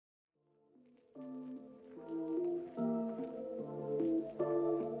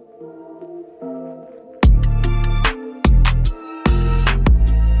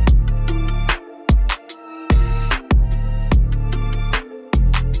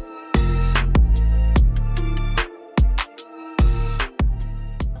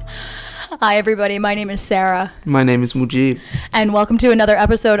Hi, everybody. My name is Sarah. My name is Mujib. And welcome to another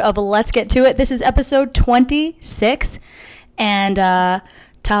episode of Let's Get To It. This is episode 26. And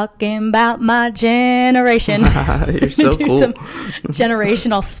talking about my generation. You're so Do cool. some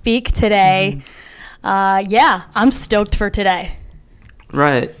generational speak today. Yeah, I'm stoked for today.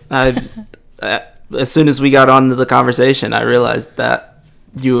 Right. As soon as we got on to the conversation, I realized that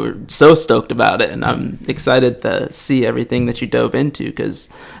you were so stoked about it, and I'm excited to see everything that you dove into, because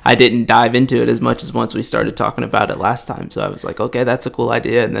I didn't dive into it as much as once we started talking about it last time. So I was like, okay, that's a cool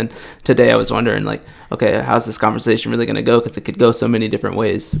idea. And then today I was wondering, like, okay, how's this conversation really going to go? Because it could go so many different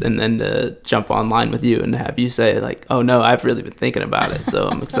ways. And then to jump online with you and have you say, like, oh no, I've really been thinking about it. So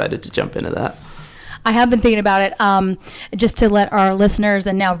I'm excited to jump into that. I have been thinking about it, just to let our listeners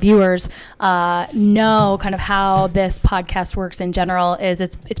and now viewers know kind of how this podcast works in general. Is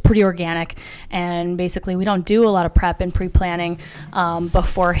it's pretty organic, and basically we don't do a lot of prep and pre-planning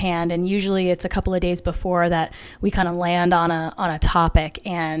beforehand, and usually it's a couple of days before that we kind of land on a topic,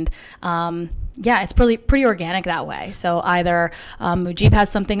 and yeah, it's pretty organic that way. So either Mujib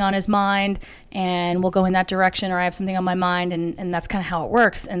has something on his mind and we'll go in that direction, or I have something on my mind, and that's kind of how it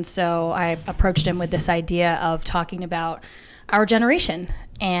works. And so I approached him with this idea of talking about our generation.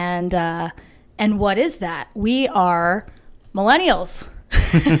 And what is that? We are millennials.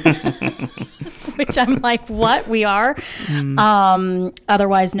 Which I'm like, what? We are?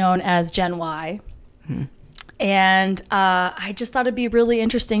 Otherwise known as Gen Y. And I just thought it'd be really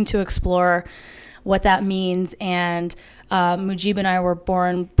interesting to explore what that means. And Mujib and I were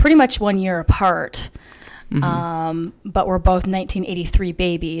born pretty much 1 year apart, but we're both 1983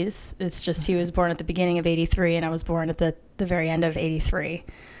 babies. It's just he was born at the beginning of 83 and I was born at the very end of 83.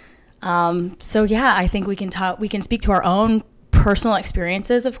 So yeah, I think we can speak to our own personal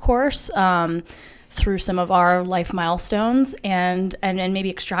experiences, of course, through some of our life milestones, and maybe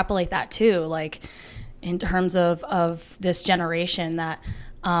extrapolate that too, like in terms of this generation that,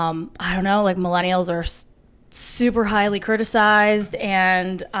 I don't know, like millennials are super highly criticized,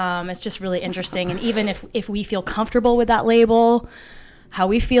 and it's just really interesting. And even if we feel comfortable with that label, how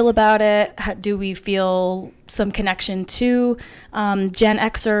we feel about it, do we feel some connection to Gen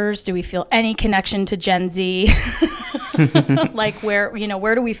Xers? Do we feel any connection to Gen Z? Like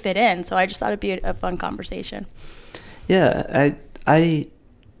where do we fit in? So I just thought it'd be a fun conversation. Yeah, I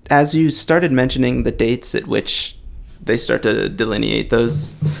as you started mentioning the dates at which they start to delineate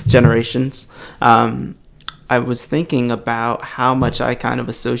those generations, I was thinking about how much I kind of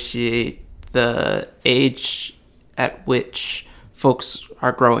associate the age at which folks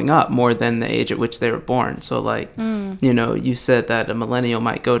are growing up more than the age at which they were born. So like, you said that a millennial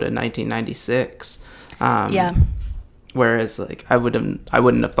might go to 1996. Yeah. Whereas, like, I wouldn't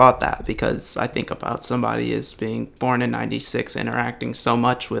have thought that, because I think about somebody as being born in 96 interacting so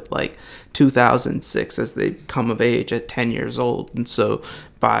much with, like, 2006 as they come of age at 10 years old. And so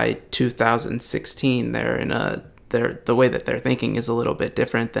by 2016, the way that they're thinking is a little bit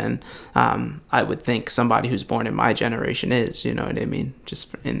different than I would think somebody who's born in my generation is, you know what I mean?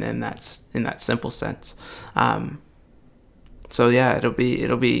 Just in that simple sense. So yeah, it'll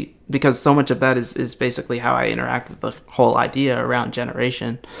be because so much of that is basically how I interact with the whole idea around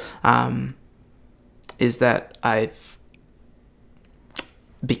generation, is that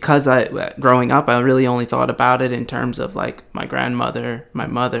growing up, I really only thought about it in terms of like my grandmother, my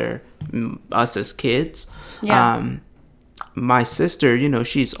mother, us as kids. Yeah. My sister,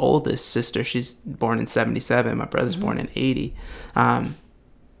 she's oldest sister. She's born in 77. My brother's born in 80.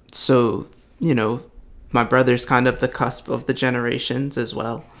 So, my brother's kind of the cusp of the generations as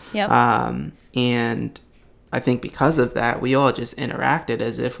well. Yep. And I think because of that, we all just interacted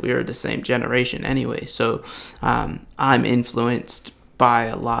as if we were the same generation anyway. So I'm influenced by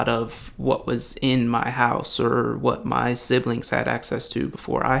a lot of what was in my house or what my siblings had access to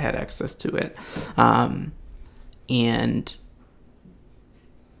before I had access to it. And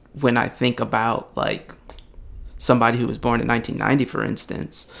when I think about like somebody who was born in 1990, for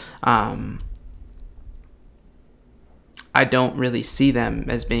instance, I don't really see them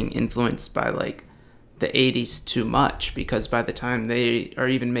as being influenced by like the 80s too much, because by the time they are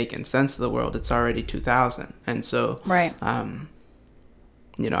even making sense of the world, it's already 2000. And so, right. I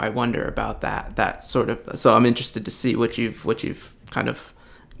wonder about that sort of, so I'm interested to see what you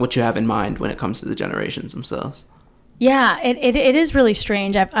have in mind when it comes to the generations themselves. Yeah, it is really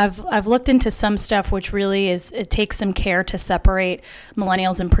strange. I've looked into some stuff which really it takes some care to separate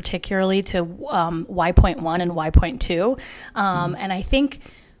millennials, and particularly to Y.1 and Y.2, and I think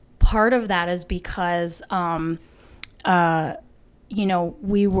part of that is because we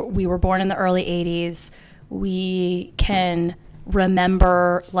were born in the early 80s. We can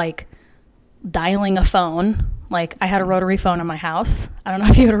remember like dialing a phone. Like, I had a rotary phone in my house. I don't know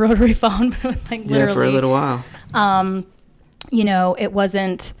if you had a rotary phone, but it was like literally. Yeah, for a little while. You know, it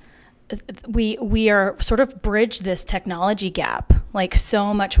wasn't, we are sort of bridged this technology gap. Like,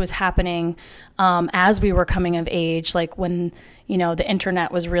 so much was happening as we were coming of age, like when, you know, the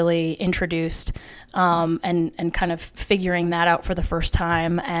internet was really introduced, and kind of figuring that out for the first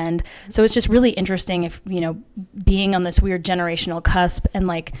time. And so it's just really interesting if, you know, being on this weird generational cusp and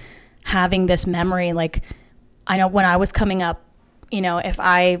like having this memory. Like, I know when I was coming up, you know, if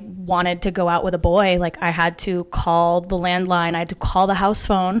I wanted to go out with a boy, like I had to call the landline, I had to call the house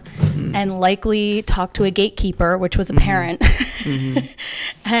phone, and likely talk to a gatekeeper, which was a parent.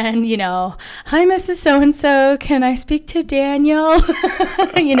 And, you know, hi, Mrs. So-and-so, can I speak to Daniel?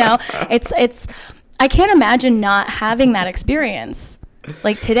 You know, it's, I can't imagine not having that experience.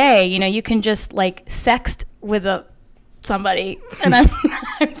 Like today, you know, you can just like sext with somebody, and I'm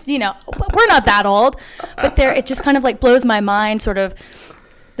you know, we're not that old, but it just kind of like blows my mind, sort of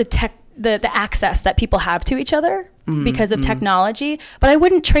the access that people have to each other because of technology. But I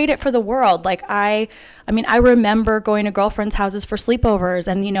wouldn't trade it for the world. Like I mean, I remember going to girlfriends' houses for sleepovers,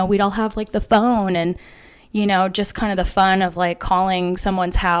 and, you know, we'd all have like the phone, and, you know, just kind of the fun of like calling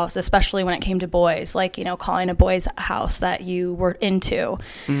someone's house, especially when it came to boys, like, you know, calling a boy's house that you were into.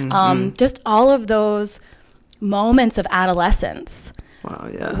 Just all of those moments of adolescence.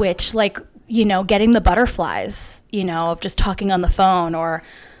 Wow, yeah. Which, like, you know, getting the butterflies, you know, of just talking on the phone, or,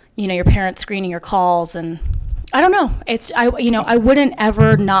 you know, your parents screening your calls. And I don't know. I wouldn't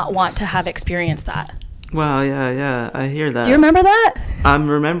ever not want to have experienced that. Wow, yeah, I hear that. Do you remember that? I'm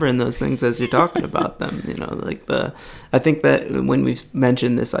remembering those things as you're talking about them, you know, like I think that when we've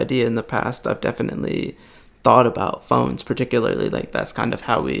mentioned this idea in the past, I've definitely thought about phones, particularly like that's kind of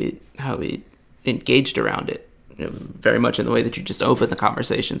how we engaged around it. You know, very much in the way that you just opened the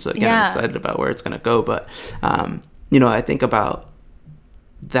conversation. So again, I'm excited about where it's going to go. But, you know, I think about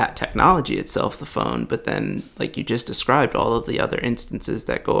that technology itself, the phone, but then like you just described, all of the other instances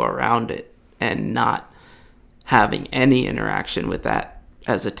that go around it, and not having any interaction with that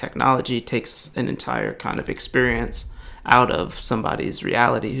as a technology takes an entire kind of experience out of somebody's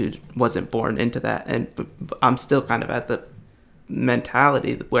reality who wasn't born into that. And I'm still kind of at the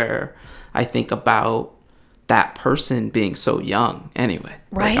mentality where I think about that person being so young anyway.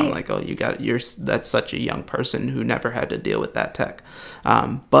 Right. Like I'm like, oh, that's such a young person who never had to deal with that tech.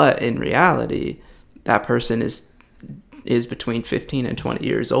 But in reality, that person is between 15 and 20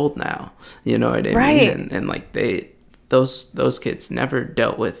 years old now. You know what I mean? And like those kids never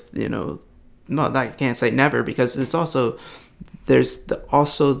dealt with, you know, no, I can't say never, because it's also, there's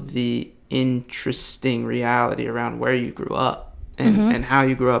the interesting reality around where you grew up and how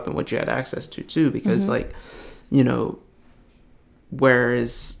you grew up and what you had access to too, because like, you know,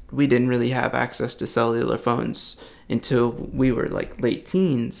 whereas we didn't really have access to cellular phones until we were like late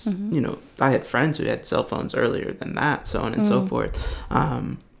teens, you know, I had friends who had cell phones earlier than that, so on and so forth.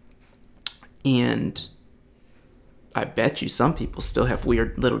 And I bet you some people still have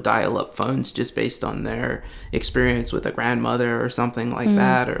weird little dial-up phones just based on their experience with a grandmother or something like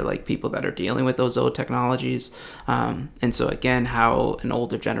that, or like people that are dealing with those old technologies. And so again, how an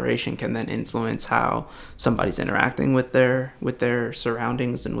older generation can then influence how somebody's interacting with their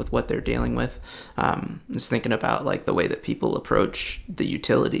surroundings and with what they're dealing with. Just thinking about like the way that people approach the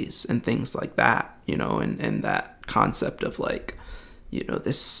utilities and things like that, you know, and that concept of like, you know,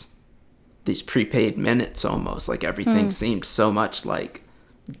 these prepaid minutes, almost like everything seemed so much like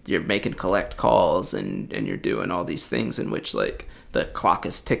you're making collect calls and you're doing all these things in which like the clock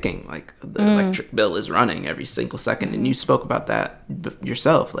is ticking, like the electric bill is running every single second. And you spoke about that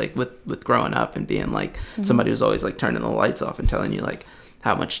yourself, like with growing up and being like somebody was always like turning the lights off and telling you like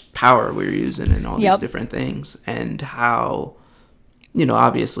how much power we were using and all these different things, and how, you know,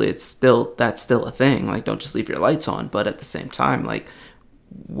 obviously that's still a thing, like don't just leave your lights on, but at the same time, like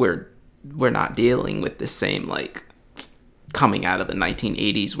we're not dealing with the same like coming out of the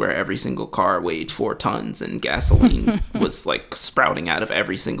 1980s where every single car weighed 4 tons and gasoline was like sprouting out of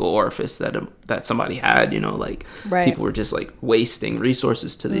every single orifice that somebody had, you know, like people were just like wasting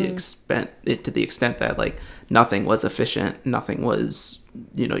resources to the extent that like nothing was efficient, nothing was,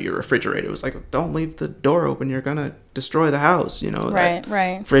 you know, your refrigerator was like, don't leave the door open, you're gonna destroy the house, you know. Right.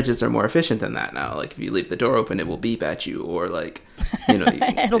 Fridges are more efficient than that now. Like if you leave the door open, it will beep at you, or like, you know,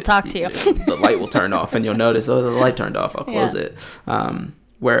 it'll talk to you. The light will turn off and you'll notice, oh, the light turned off, I'll close it.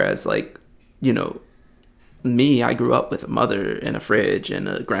 Whereas like, you know, me, I grew up with a mother and a fridge, and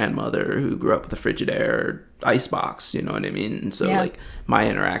a grandmother who grew up with a Frigidaire icebox, you know what I mean? And so like my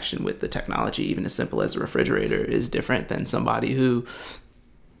interaction with the technology, even as simple as a refrigerator, is different than somebody who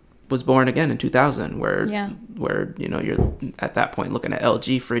was born again in 2000, where Yeah. where you know, you're at that point looking at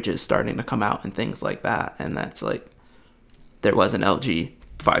LG fridges starting to come out and things like that, and that's like, there was an LG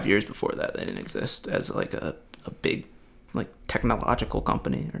 5 years before that. They didn't exist as like a big like technological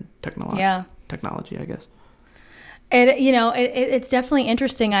company or technology, I guess. It's definitely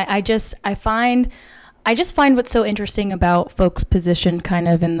interesting. I just find what's so interesting about folks' position kind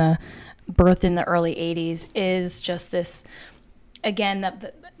of in the birth in the early 80s is just this, again,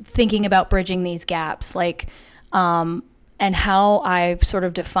 that thinking about bridging these gaps, like, and how I sort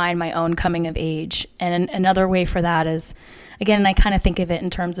of define my own coming of age. And another way for that is, again, I kind of think of it in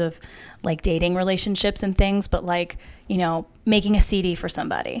terms of like dating relationships and things, but like, making a CD for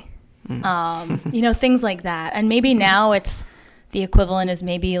somebody. Things like that. And maybe now it's the equivalent is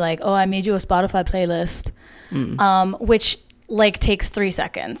maybe like, oh, I made you a Spotify playlist, which like takes 3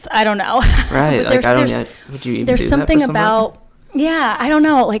 seconds. I don't know. Right. Like, I don't yet. Would you even there's do something that for about, yeah, I don't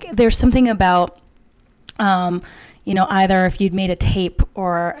know. Like there's something about, either if you'd made a tape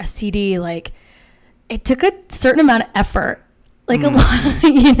or a CD, like it took a certain amount of effort, like a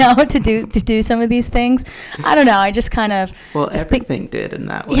lot, to do some of these things. I don't know. I just kind of everything did in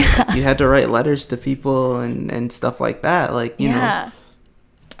that way. Yeah. Like, you had to write letters to people and stuff like that. Like you know,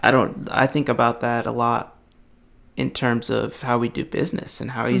 I think about that a lot in terms of how we do business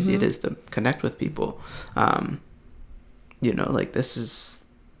and how easy it is to connect with people. Like this is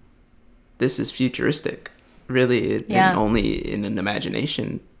futuristic, really, and only in an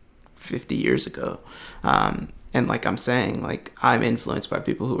imagination 50 years ago. And like I'm saying, like I'm influenced by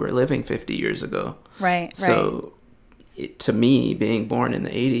people who were living 50 years ago. Right. So to me, being born in the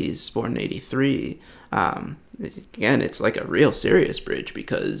 80s, born in 83, again, it's like a real serious bridge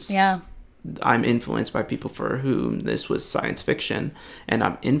because I'm influenced by people for whom this was science fiction, and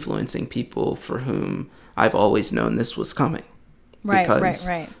I'm influencing people for whom I've always known this was coming.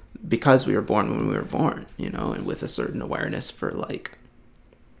 Right. Because we were born when we were born, and with a certain awareness for like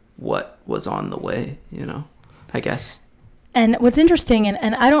what was on the way, I guess. And what's interesting,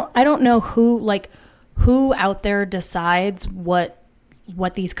 and I don't know who out there decides what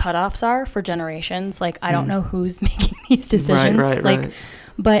these cutoffs are for generations. Like I don't know who's making these decisions. Right.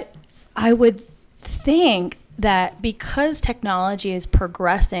 But I would think that because technology is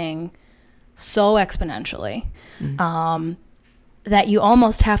progressing so exponentially, that you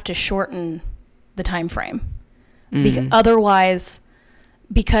almost have to shorten the time frame. Otherwise,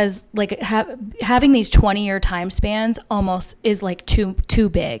 because like having these 20-year time spans almost is like too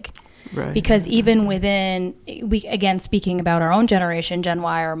big. Right. Because even within, again, speaking about our own generation, Gen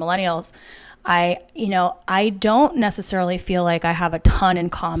Y or millennials, I don't necessarily feel like I have a ton in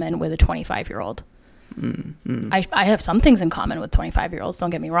common with a 25-year-old. I have some things in common with 25-year-olds, don't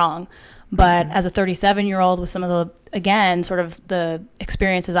get me wrong. But as a 37-year-old with some of the, again, sort of the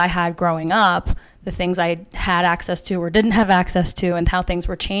experiences I had growing up, the things I had access to or didn't have access to and how things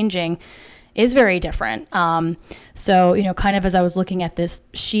were changing is very different. So, kind of as I was looking at this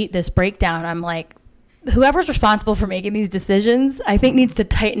sheet, this breakdown, I'm like, whoever's responsible for making these decisions, I think needs to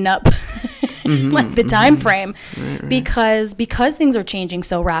tighten up like the time frame because things are changing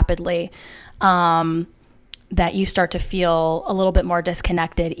so rapidly that you start to feel a little bit more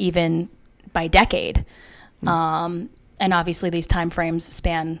disconnected even by decade. And obviously these time frames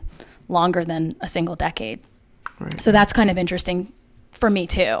span longer than a single decade. Right. So that's kind of interesting for me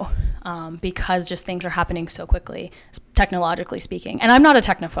too, because just things are happening so quickly, technologically speaking. And I'm not a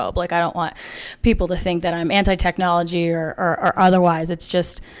technophobe. Like I don't want people to think that I'm anti-technology or otherwise. It's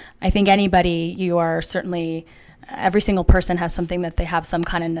just, I think you are certainly, every single person has something that they have some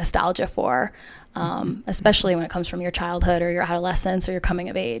kind of nostalgia for, especially when it comes from your childhood or your adolescence or your coming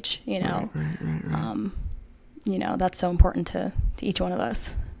of age, Right. That's so important to each one of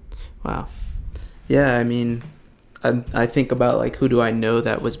us. Wow. Yeah, I mean, I think about like who do I know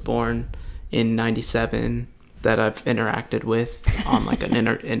that was born in '97 that I've interacted with on like on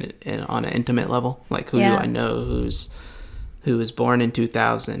an intimate level. Like who do I know who was born in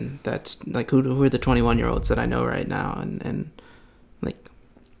 2000? That's like who are the 21-year-olds that I know right now, and like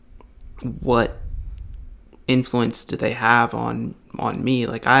what influence do they have on me?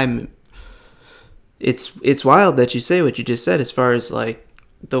 Like it's wild that you say what you just said as far as like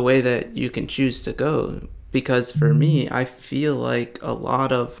the way that you can choose to go, because for me, I feel like a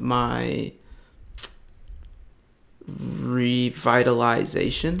lot of my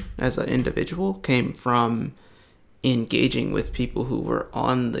revitalization as an individual came from engaging with people who were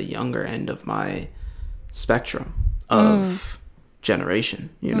on the younger end of my spectrum of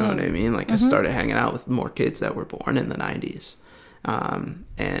generation. You know what I mean? Like I started hanging out with more kids that were born in the 90s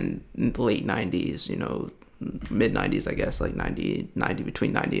and late 90s, mid 90s, I guess, like 90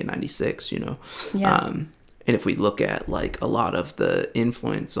 between 90 and 96, you know. Yeah. And if we look at like a lot of the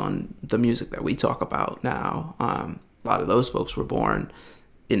influence on the music that we talk about now, a lot of those folks were born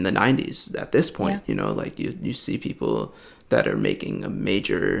in the 90s at this point. You know, like you see people that are making a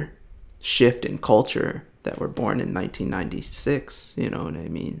major shift in culture that were born in 1996, you know what I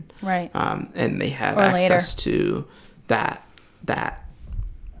mean? Right. And they had Or access to that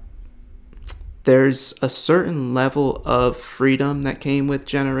there's a certain level of freedom that came with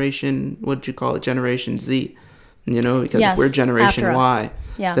generation, what'd you call it, Generation Z, you know, because if we're Generation Y,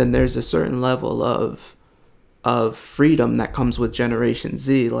 then there's a certain level of freedom that comes with Generation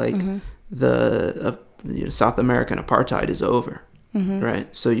Z, like the South American apartheid is over,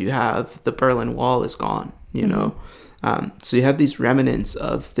 right? So you have the Berlin Wall is gone, you know, so you have these remnants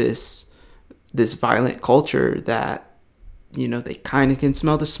of this violent culture that, you know, they kind of can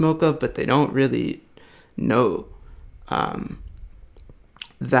smell the smoke of, but they don't really know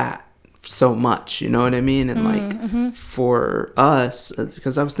that so much, you know what I mean? And like for us,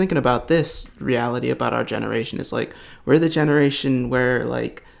 because I was thinking about this reality about our generation, is like we're the generation where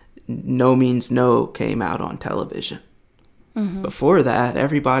like No Means No came out on television. Before that,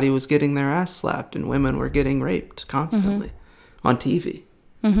 everybody was getting their ass slapped and women were getting raped constantly on TV.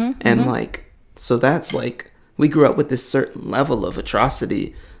 And like, so that's like, we grew up with this certain level of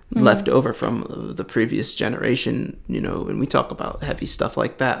atrocity left over from the previous generation, you know, and we talk about heavy stuff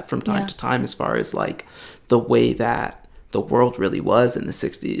like that from time to time, as far as like the way that the world really was in the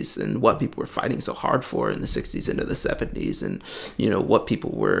 60s and what people were fighting so hard for in the 60s into the 70s, and, you know, what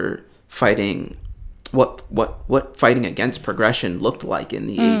people were fighting, what fighting against progression looked like in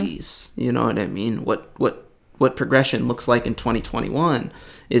the 80s, you know what I mean? What progression looks like in 2021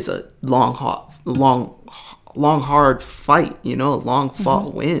 is a long, hard fight, you know, a long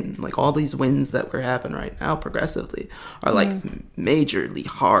fought win. Like all these wins that we're having right now progressively are like majorly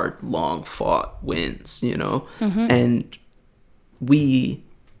hard, long fought wins, you know. And we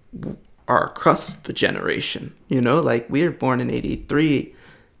are a cusp generation, you know, like we were born in 83.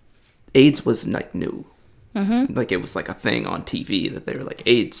 AIDS was like new. Like it was like a thing on TV that they were like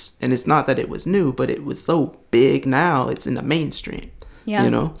AIDS, and it's not that it was new, but it was so big now it's in the mainstream. You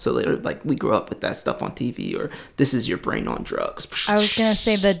know, so like we grew up with that stuff on TV, or this is your brain on drugs. I was gonna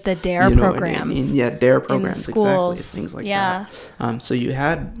say the DARE you know programs. I mean? Yeah, DARE programs, schools. exactly, things like that. So you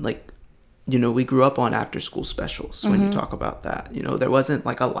had like, you know, we grew up on after school specials. When you talk about that, you know, there wasn't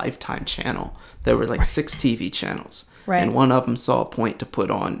like a Lifetime channel. There were like 6 TV channels. And one of them saw a point to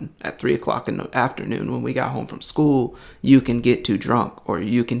put on at 3:00 in the afternoon when we got home from school. You can get too drunk, or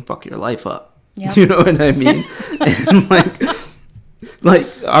you can fuck your life up. You know what I mean? And like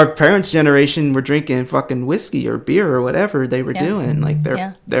our parents' generation were drinking fucking whiskey or beer or whatever they were doing. Like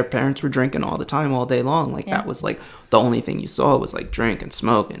their parents were drinking all the time, all day long. Like that was like the only thing you saw was like drink and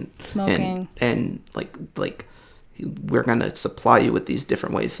smoking. And like we're gonna supply you with these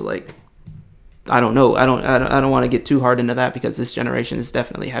different ways to like, I don't know. I don't want to get too hard into that, because this generation is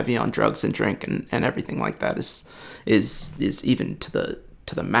definitely heavy on drugs and drink and everything like that is even to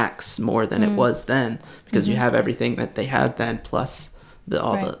the max more than it was then, because you have everything that they had then, plus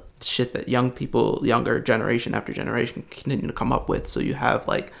all the shit that younger generation after generation continue to come up with. So you have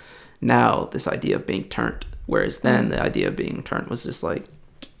like now this idea of being turned, whereas then the idea of being turned was just like,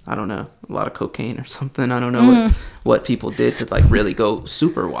 I don't know, a lot of cocaine or something. I don't know what people did to like really go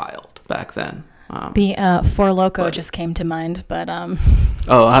super wild back then. The Four Loko just came to mind, but I'm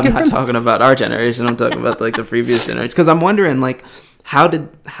not talking about our generation. I'm talking about like the previous generation, because I'm wondering like how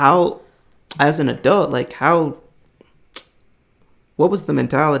as an adult, like what was the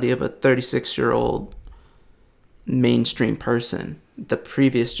mentality of a 36-year-old mainstream person, the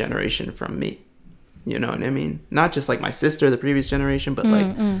previous generation from me? You know what I mean? Not just like my sister, the previous generation, but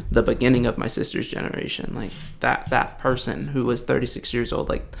like the beginning of my sister's generation, like that person who was 36 years old,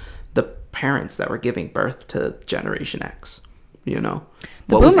 like the parents that were giving birth to Generation X, you know,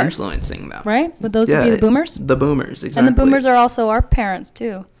 what was influencing them, right? Would those be the boomers? The boomers, exactly. And the boomers are also our parents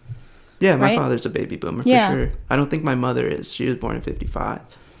too. Yeah, my father's a baby boomer for sure. I don't think my mother is. She was born in 55.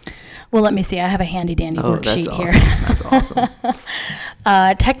 Well, let me see. I have a handy dandy worksheet here. That's awesome.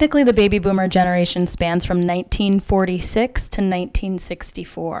 Technically, the baby boomer generation spans from 1946 to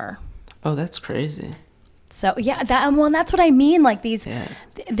 1964. Oh, that's crazy. So yeah, that's what I mean. Like these,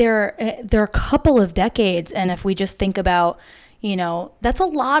 they're a couple of decades, and if we just think about, you know, that's a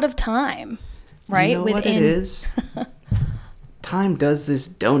lot of time, right? You know what it is? Time does this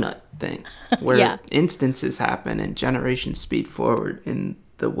donut thing where instances happen and generations speed forward in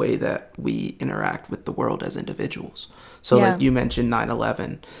the way that we interact with the world as individuals. So like you mentioned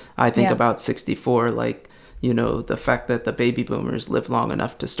 9/11. I think about 64, like you know, the fact that the baby boomers lived long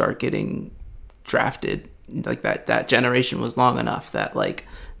enough to start getting drafted, like that generation was long enough that like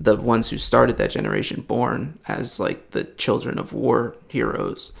the ones who started that generation born as like the children of war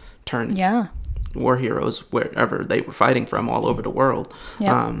heroes turned war heroes wherever they were fighting from all over the world.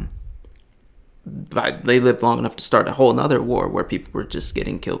 But they lived long enough to start a whole nother war where people were just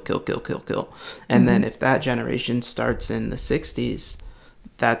getting kill. And then if that generation starts in the 60s,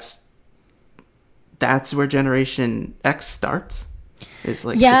 that's where Generation X starts. It's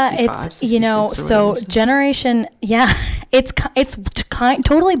like 65, it's, you know, so Generation, it's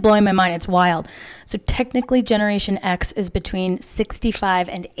totally blowing my mind. It's wild. So technically Generation X is between 65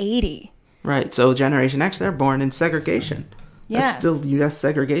 and 80. Right. So Generation X, they're born in segregation. Yes. That's still U.S.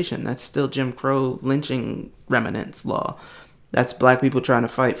 segregation. That's still Jim Crow lynching remnants law. That's black people trying to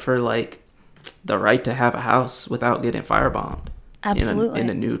fight for like the right to have a house without getting firebombed. Absolutely. In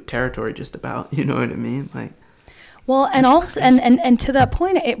a new territory, just about. You know what I mean? Like. Well, and also, and to that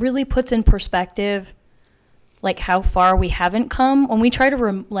point, it really puts in perspective, like how far we haven't come when we try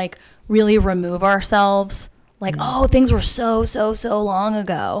to really remove ourselves. Like, oh, things were so long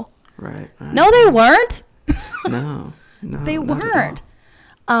ago. Right. No, they weren't. No, they weren't.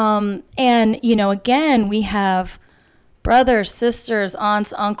 And you know, again, we have brothers, sisters,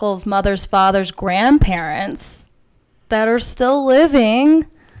 aunts, uncles, mothers, fathers, grandparents that are still living.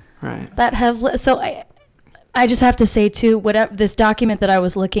 Right. That have I just have to say too, whatever this document that I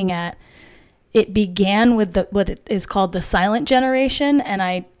was looking at, it began with what is called the silent generation, and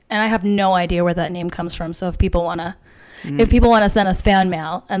I have no idea where that name comes from. So if people want to send us fan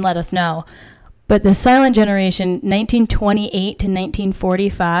mail and let us know. But the silent generation, 1928 to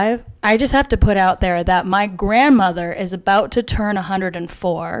 1945, I just have to put out there that my grandmother is about to turn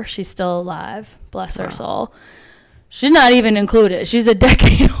 104. She's still alive, bless her soul. She's not even included. She's a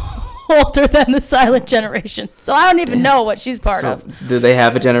decade older than the silent generation, so I don't even know what she's part of. Do they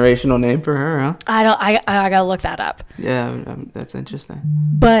have a generational name for her? Huh? I don't. I gotta look that up. Yeah, that's interesting.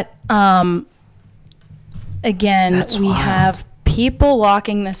 But again, we have people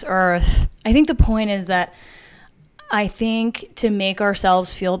walking this earth. I think the point is that I think to make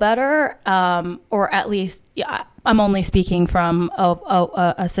ourselves feel better, or at least, I'm only speaking from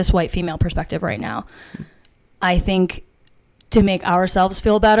a cis white female perspective right now. I think to make ourselves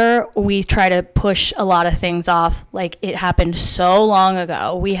feel better, we try to push a lot of things off. Like, it happened so long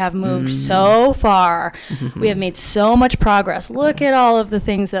ago. We have moved so far. We have made so much progress. Look at all of the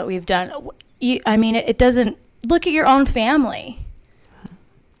things that we've done. It doesn't, look at your own family.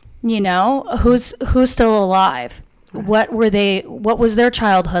 You know, who's still alive? What was their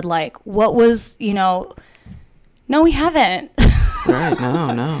childhood like? What was, no, we haven't. Right.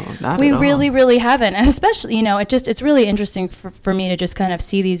 No, not we at all. really haven't. And especially, it's really interesting for me to just kind of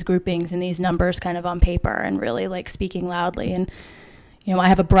see these groupings and these numbers kind of on paper and really like speaking loudly. And, I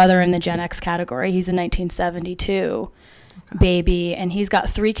have a brother in the Gen X category. He's a 1972 baby, and he's got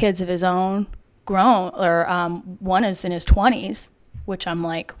 3 kids of his own grown, or one is in his 20s, which I'm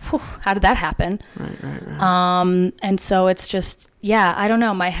like, how did that happen? Right. And so it's just, I don't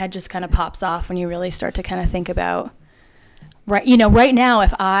know. My head just kind of pops off when you really start to kind of think about, right now,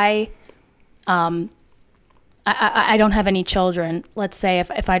 if I don't have any children, let's say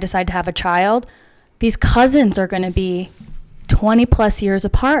if I decide to have a child, these cousins are going to be 20 plus years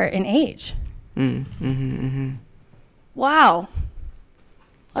apart in age. Wow.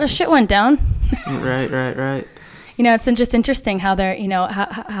 A lot of shit went down. Right. It's just interesting how they're,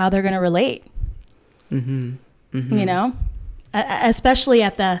 how they're going to relate. Especially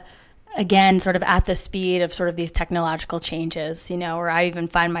again, sort of at the speed of sort of these technological changes, where I even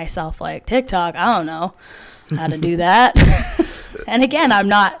find myself like TikTok, I don't know how to do that. And again, I'm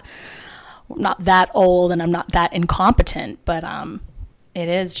not that old and I'm not that incompetent, but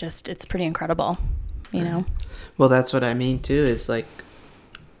it's pretty incredible, know? Well, that's what I mean too, is like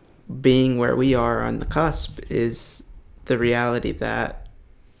being where we are on the cusp is the reality that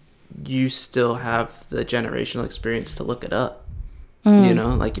you still have the generational experience to look it up.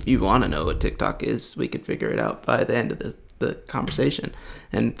 Like if you want to know what TikTok is, we could figure it out by the end of the conversation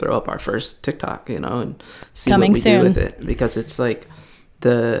and throw up our first TikTok, and see Coming what we soon. do with it, because it's like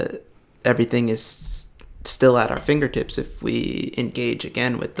everything is still at our fingertips if we engage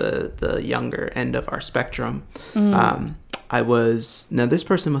again with the younger end of our spectrum. This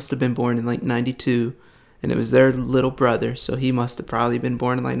person must have been born in like 92, and it was their little brother, so he must have probably been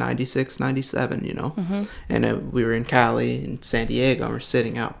born in like 96, 97, And we were in Cali and San Diego, and we're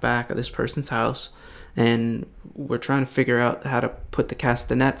sitting out back of this person's house, and we're trying to figure out how to put the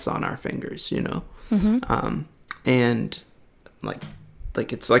castanets on our fingers, and like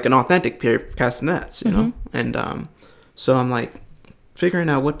like it's like an authentic pair of castanets, you know. And so I'm like figuring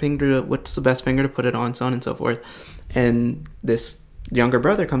out what's the best finger to put it on, so on and so forth. And this younger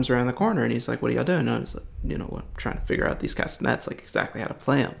brother comes around the corner and he's like, "What are y'all doing?" And I was like, "You know what? I'm trying to figure out these castanets, like exactly how to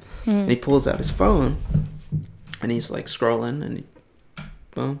play them." And he pulls out his phone and he's like scrolling and he,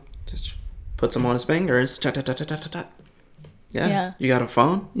 boom, just puts them on his fingers. Yeah, you got a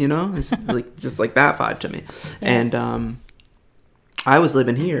phone, you know? It's like just like that vibe to me. Yeah. And I was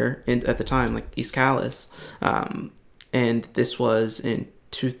living here at the time, like East Calais, and this was in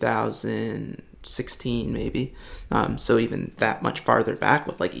 2016 maybe. So even that much farther back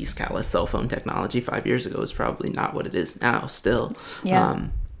with like East Calais cell phone technology 5 years ago is probably not what it is now still. Yeah.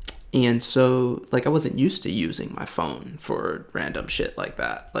 And so, like, I wasn't used to using my phone for random shit like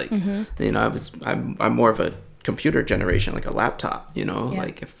that. Like, you know, I'm more of a computer generation, like a laptop, you know,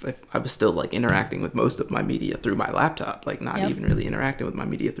 like if I was still like interacting with most of my media through my laptop, like not even really interacting with my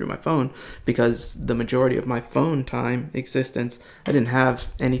media through my phone, because the majority of my phone time existence, I didn't have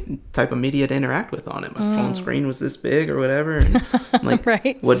any type of media to interact with on it. My phone screen was this big or whatever. And like,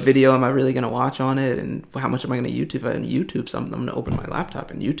 what video am I really going to watch on it? And how much am I going to YouTube? If I YouTube something, I'm going to open my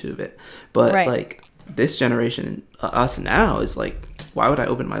laptop and YouTube it. But like this generation, us now is like, why would I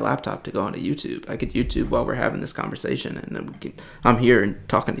open my laptop to go onto YouTube? I could YouTube while we're having this conversation, and then I'm here and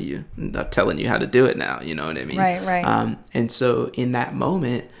talking to you and not telling you how to do it now. You know what I mean? Right. And so in that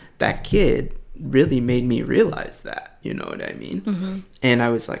moment, that kid really made me realize that. You know what I mean? And I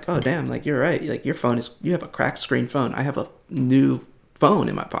was like, oh damn, like you're right. Like you have a cracked screen phone. I have a new phone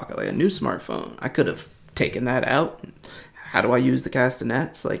in my pocket, like a new smartphone. I could have taken that out. How do I use the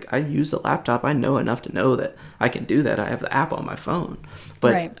castanets? Like, I use a laptop. I know enough to know that I can do that. I have the app on my phone.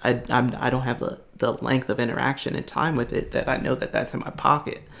 But I don't have the length of interaction and time with it that I know that that's in my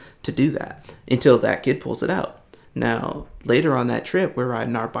pocket to do that until that kid pulls it out. Now, later on that trip, we're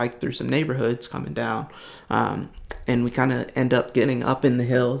riding our bike through some neighborhoods coming down. And we kind of end up getting up in the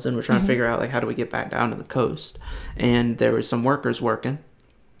hills, and we're trying to figure out, like, how do we get back down to the coast? And there was some workers working.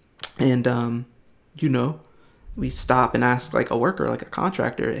 And, you know, we stop and ask like a worker, like a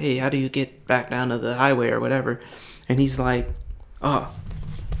contractor, hey, how do you get back down to the highway or whatever? And he's like, oh,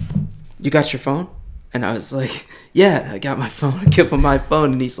 you got your phone? And I was like, yeah, I got my phone. I give him my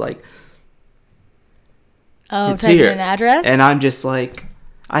phone. And he's like, oh, it's here. An address? And I'm just like,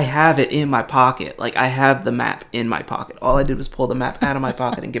 I have it in my pocket. Like, I have the map in my pocket. All I did was pull the map out of my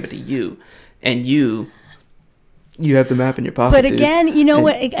pocket and give it to you. And you have the map in your pocket. But again, dude. You know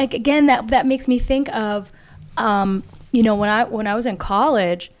what? Again, that makes me think of, you know, when I was in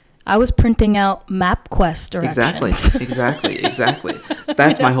college, I was printing out MapQuest directions. Exactly. So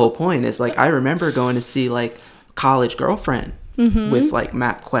that's my whole point. Is like I remember going to see like College Girlfriend with like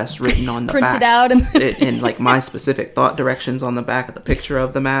MapQuest written on the printed back, out, and like my specific thought directions on the back of the picture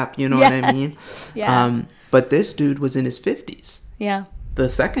of the map. You know what I mean? Yeah. But this dude was in his 50s. Yeah. The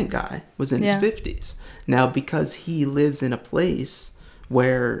second guy was in his 50s. Now, because he lives in a place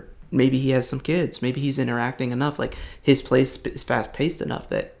where maybe he has some kids, maybe he's interacting enough, like his place is fast paced enough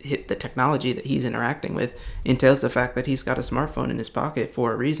that the technology that he's interacting with entails the fact that he's got a smartphone in his pocket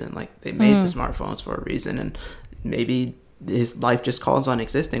for a reason. Like they made the smartphones for a reason, and maybe his life just calls on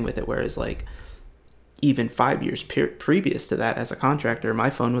existing with it. Whereas like even 5 years previous to that, as a contractor, my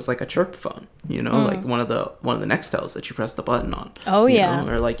phone was like a chirp phone, you know, like one of the Nextels that you press the button on. Oh yeah.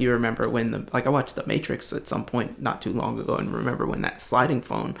 Know? Or like you remember when I watched The Matrix at some point not too long ago, and remember when that sliding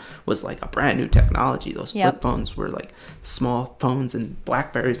phone was like a brand new technology. Those flip phones were like small phones, and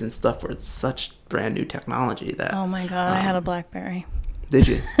Blackberries and stuff were such brand new technology that. Oh my God, I had a Blackberry. Did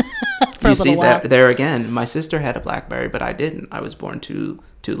you? You see that there again, my sister had a Blackberry, but I didn't. I was born too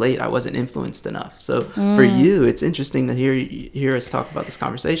late. I wasn't influenced enough. So for you, it's interesting to hear us talk about this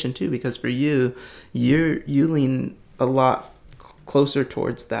conversation too, because for you lean a lot closer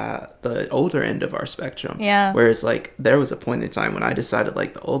towards the older end of our spectrum. Yeah. Whereas like there was a point in time when I decided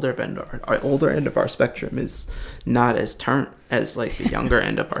like the older end of our spectrum is not as turnt as like the younger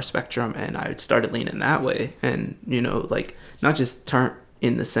end of our spectrum, and I started leaning that way. And you know, like not just turnt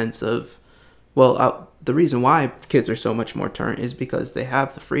in the sense of, well, the reason why kids are so much more turnt is because they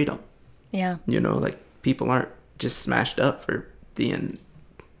have the freedom. Yeah. You know, like people aren't just smashed up for being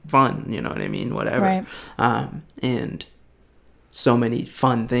fun, you know what I mean? Whatever. Right. And so many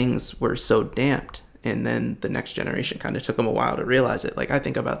fun things were so damped. And then the next generation kind of took them a while to realize it. Like I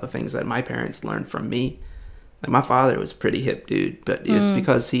think about the things that my parents learned from me. Like my father was a pretty hip dude, but it's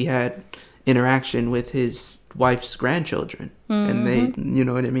because he had interaction with his wife's grandchildren, and they, you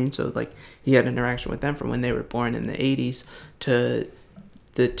know what I mean? So like he had interaction with them from when they were born in the 80s to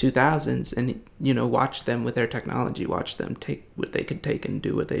the 2000s and, you know, watch them with their technology, watch them take what they could take and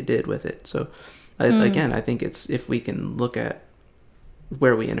do what they did with it. So again, I think it's, if we can look at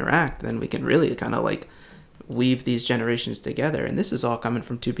where we interact, then we can really kind of like weave these generations together. And this is all coming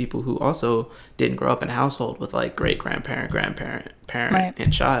from two people who also didn't grow up in a household with like great grandparent, parent, right.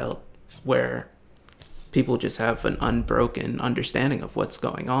 and child, where people just have an unbroken understanding of what's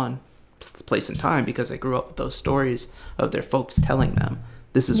going on, place and time, because they grew up with those stories of their folks telling them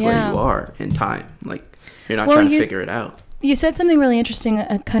this is where you are in time. Like, you're not trying to figure it out. You said something really interesting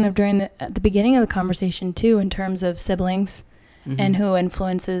kind of during at the beginning of the conversation too, in terms of siblings and who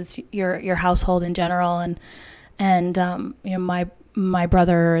influences your household in general. And you know, my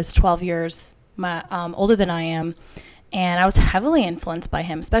brother is 12 years older than I am, and I was heavily influenced by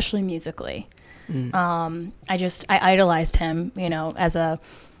him, especially musically. I idolized him, you know, as a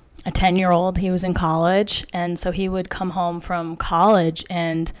 10-year-old. He was in college, and so he would come home from college,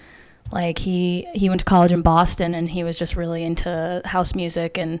 and like he went to college in Boston, and he was just really into house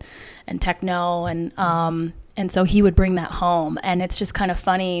music and techno, and so he would bring that home. And it's just kind of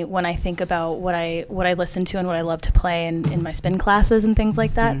funny when I think about what I listen to and what I love to play in my spin classes and things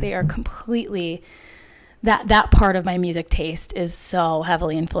like that. They are completely, that part of my music taste is so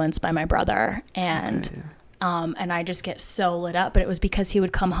heavily influenced by my brother. And and I just get so lit up. But it was because he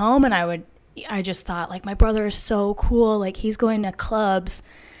would come home, and I just thought, like, my brother is so cool. Like, he's going to clubs,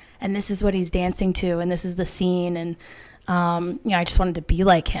 and this is what he's dancing to, and this is the scene. And you know, I just wanted to be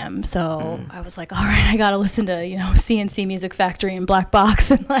like him. So I was like, all right, I got to listen to, you know, CNC Music Factory and Black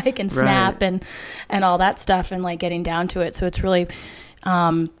Box and like, and Snap and all that stuff, and like getting down to it. So it's really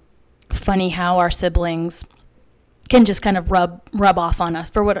funny how our siblings can just kind of rub off on us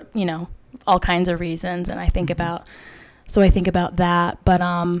for what, you know, all kinds of reasons. And I think about that. But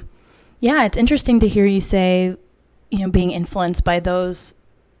yeah, it's interesting to hear you say, you know, being influenced by those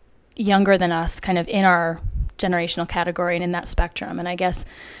younger than us kind of in our generational category and in that spectrum. And I guess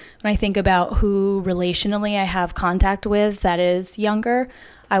when I think about who relationally I have contact with that is younger,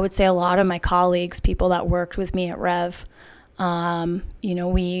 I would say a lot of my colleagues, people that worked with me at Rev. You know,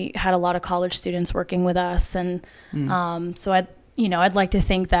 we had a lot of college students working with us, and so I'd like to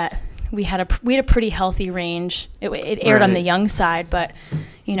think that we had a pretty healthy range. It aired on the young side, but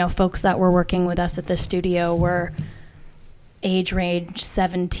you know, folks that were working with us at the studio were age range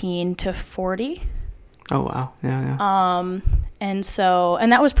 17 to 40. Oh, wow. Yeah. And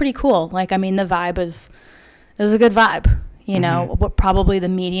that was pretty cool. Like, I mean, it was a good vibe, you know. What probably the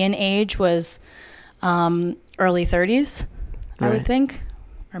median age was early 30s, I would think.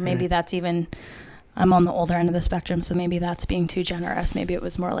 Or maybe that's even, I'm on the older end of the spectrum, so maybe that's being too generous. Maybe it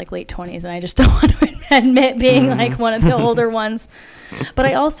was more like late 20s, and I just don't want to admit being like one of the older ones. But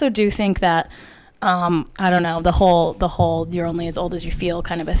I also do think that I don't know, the whole you're only as old as you feel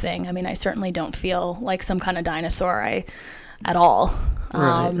kind of a thing. I mean, I certainly don't feel like some kind of dinosaur at all. You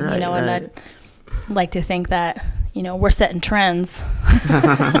know, and I'd like to think that, you know, we're setting trends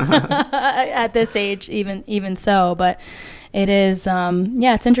at this age, even so. But it is,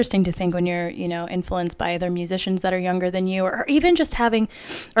 it's interesting to think when you're, you know, influenced by other musicians that are younger than you, or even just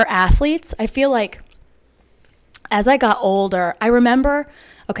or athletes. I feel like as I got older, I remember,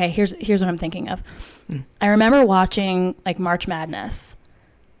 okay, here's what I'm thinking of. I remember watching like March Madness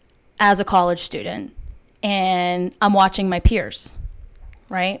as a college student, and I'm watching my peers,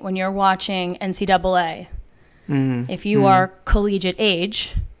 right? When you're watching NCAA, if you are collegiate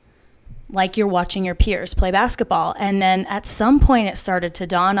age, like, you're watching your peers play basketball. And then at some point it started to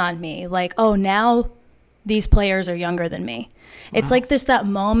dawn on me, like, oh, now these players are younger than me. Wow. It's like that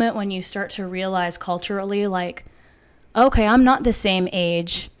moment when you start to realize culturally, like, okay, I'm not the same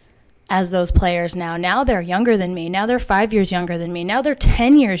age as those players now. Now they're younger than me. Now they're 5 years younger than me. Now they're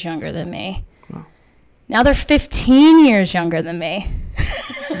 10 years younger than me. Wow. Now they're 15 years younger than me.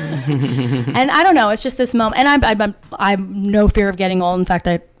 And I don't know, it's just this moment. And I'm no fear of getting old. In fact,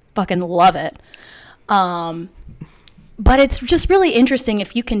 I fucking love it. But it's just really interesting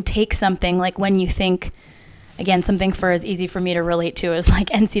if you can take something like, when you think, again, something for as easy for me to relate to as like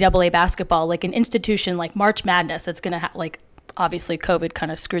NCAA basketball, like an institution like March Madness that's going to like, obviously COVID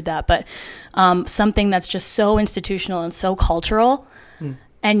kind of screwed that, but something that's just so institutional and so cultural,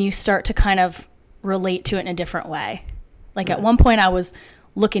 and you start to kind of relate to it in a different way. Like at one point I was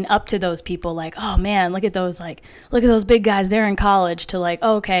looking up to those people, like, oh man, look at those big guys, they're in college, to like,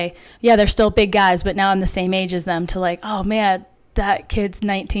 oh, okay, yeah, they're still big guys, but now I'm the same age as them, to like, oh man, that kid's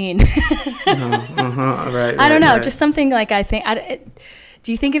 19. Right, I don't know, just something like, I think,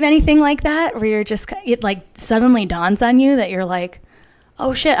 do you think of anything like that where you're just, it like suddenly dawns on you that you're like,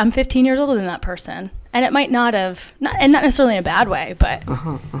 oh shit, I'm 15 years older than that person, And it might not have, and not necessarily in a bad way, but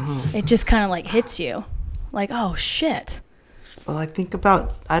it just kind of like hits you. Like, oh, shit. Well, I think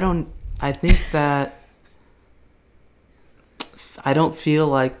that I don't feel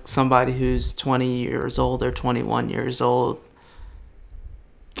like somebody who's 20 years old or 21 years old.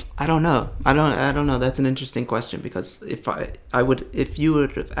 I don't know. I don't know. That's an interesting question, because if you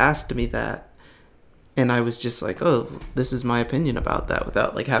would have asked me that, and I was just like, oh, this is my opinion about that,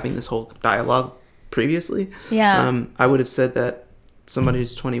 without like having this whole dialogue previously, I would have said that somebody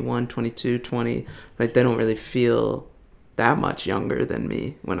who's 21, 22, 20, like, they don't really feel that much younger than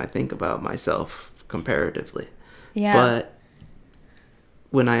me when I think about myself comparatively. Yeah. But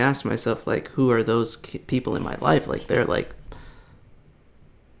when I ask myself, like, who are those people in my life? Like, they're like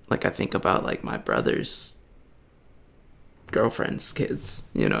I think about like my brother's girlfriend's kids,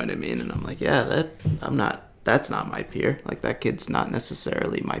 you know what I mean? And I'm like, yeah, that's not my peer. Like, that kid's not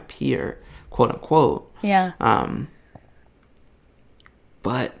necessarily my peer, quote unquote. Yeah.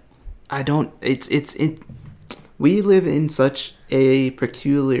 But I don't, we live in such a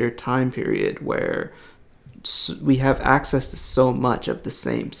peculiar time period where we have access to so much of the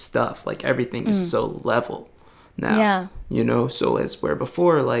same stuff. Like, everything is so level now. Yeah. You know, so as where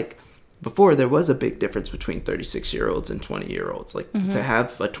before there was a big difference between 36-year-olds and 20-year-olds. Like, to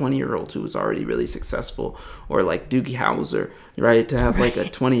have a 20-year-old who was already really successful, or like Doogie Howser, right? To have like a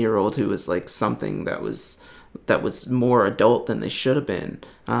 20-year-old who was like something that was more adult than they should have been.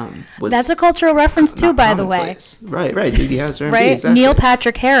 That's a cultural reference too, by the way. Right. Doogie Howser. Right. Exactly. Neil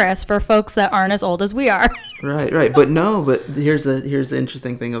Patrick Harris, for folks that aren't as old as we are. Right. But here's the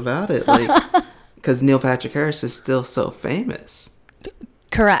interesting thing about it. Like, because Neil Patrick Harris is still so famous.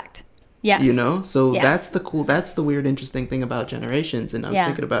 Correct. Yes. You know? So yes. that's the weird, interesting thing about generations. And I was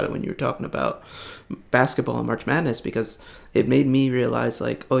thinking about it when you were talking about basketball and March Madness, because it made me realize,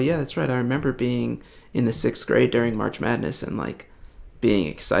 like, oh yeah, that's right. I remember being in the 6th grade during March Madness and like being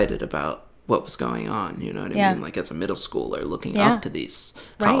excited about what was going on. You know what I mean? Like, as a middle schooler looking up to these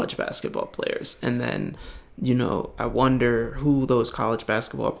college basketball players. And then, you know, I wonder who those college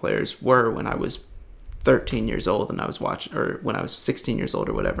basketball players were when I was 13 years old and I was watching, or when I was 16 years old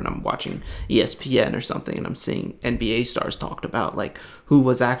or whatever, and I'm watching ESPN or something, and I'm seeing NBA stars talked about, like, who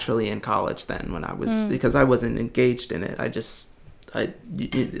was actually in college then when I was, because I wasn't engaged in it. It's a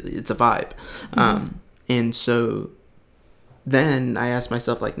vibe. And so then I asked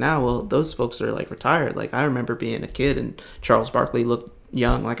myself, like, now, well, those folks are like retired. Like, I remember being a kid and Charles Barkley looked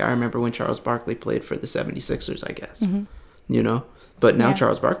young. Like, I remember when Charles Barkley played for the 76ers, I guess, you know, but now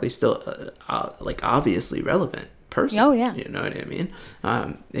Charles Barkley's still like obviously relevant person. Oh yeah. You know what I mean?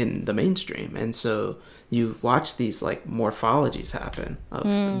 In the mainstream. And so you watch these like morphologies happen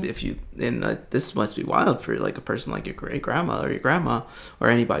of this must be wild for like a person like your great grandma or your grandma or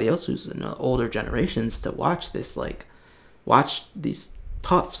anybody else who's in the older generations to watch this, like watch these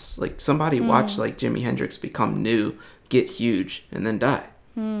puffs, like somebody watch like Jimi Hendrix become new, get huge, and then die.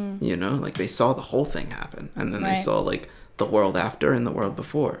 You know, like they saw the whole thing happen, and then they saw like the world after and the world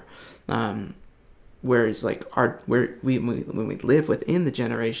before. Whereas like when we live within the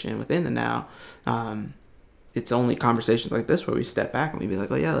generation, within the now, it's only conversations like this where we step back and we be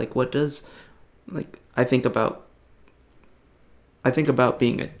like, oh yeah, like what does, like I think about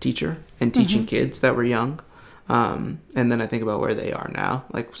being a teacher and teaching kids that were young. And then I think about where they are now,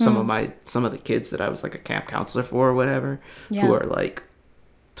 like some of the kids that I was like a camp counselor for or whatever, who are like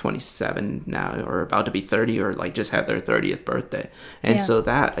 27 now or about to be 30 or like just had their 30th birthday. And so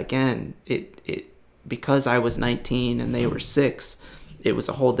that again, it because I was 19 and they were 6, it was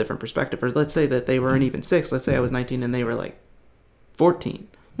a whole different perspective. Or let's say that they weren't even 6. Let's say I was 19 and they were like 14.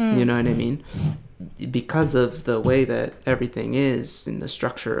 You know what I mean? Because of the way that everything is in the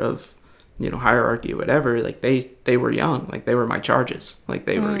structure of, you know, hierarchy or whatever, like they were young, like they were my charges, like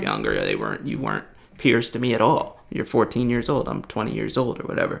they were younger. You weren't peers to me at all. You're 14 years old, I'm 20 years old or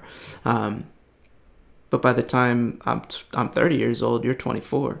whatever. But by the time I'm 30 years old, you're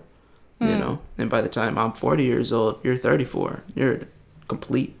 24, you know, and by the time I'm 40 years old, you're 34. You're a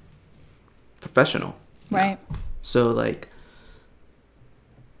complete professional. Right. Know? So like,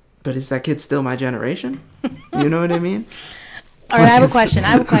 but is that kid still my generation? You know what I mean? All right, I have a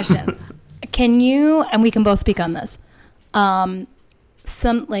question. Can you, and we can both speak on this, some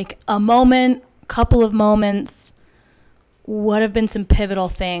like a moment, couple of moments, what have been some pivotal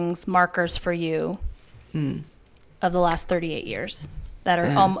things, markers for you of the last 38 years that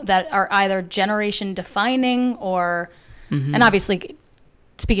are either generation defining or, and obviously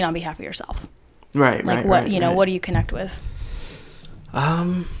speaking on behalf of yourself. Right. Like what do you connect with?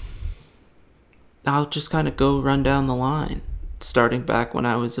 I'll just kind of run down the line, starting back when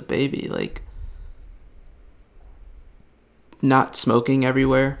I was a baby. Like not smoking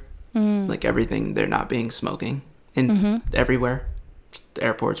everywhere. Like everything, they're not being smoking in everywhere.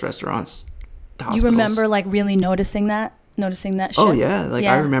 Airports, restaurants, hospitals. You remember like really noticing that shift? Oh yeah, like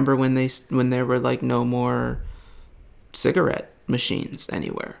I remember when there were like no more cigarette machines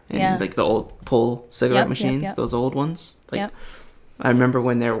anywhere, and like the old pull cigarette machines, those old ones. Like I remember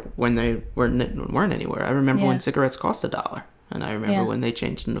when they weren't anywhere. I remember when cigarettes cost $1, and I remember when they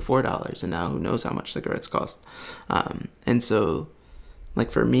changed them to $4, and now who knows how much cigarettes cost. And so,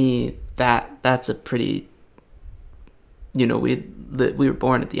 like for me, that's a pretty, you know, we were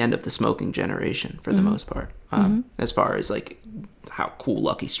born at the end of the smoking generation for the most part. As far as like how cool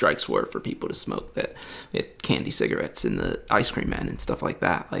Lucky Strikes were for people to smoke, that we had candy cigarettes in the ice cream men and stuff like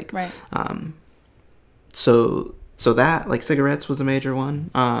that. Like, so that like cigarettes was a major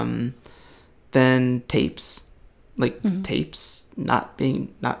one. Then tapes, like tapes not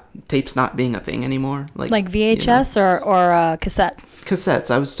being a thing anymore. Like VHS, you know? or cassette. Cassettes.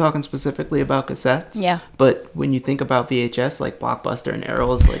 I was talking specifically about cassettes. Yeah. But when you think about VHS, like Blockbuster and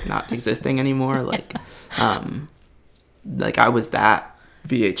Arrow is like not existing anymore. Like, like I was that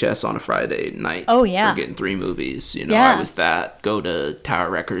VHS on a Friday night. Oh yeah. We're getting 3 movies. You know, I was that. Go to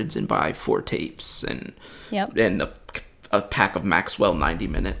Tower Records and buy 4 tapes and a pack of Maxwell 90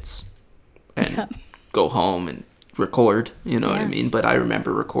 minutes and go home and record. You know what I mean? But I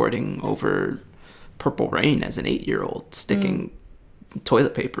remember recording over Purple Rain as an 8-year-old, sticking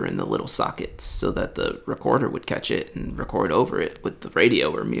toilet paper in the little sockets so that the recorder would catch it and record over it with the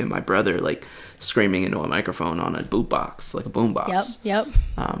radio, or me and my brother like screaming into a microphone on a boombox, like a boombox. Yep.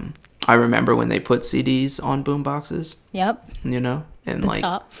 I remember when they put CDs on boomboxes. Yep. You know, and the like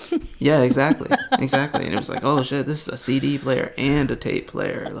top. yeah, exactly. And it was like, oh shit, this is a CD player and a tape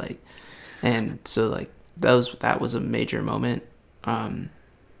player, like, and so like that was a major moment. The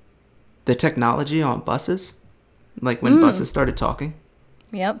technology on buses, like when buses started talking.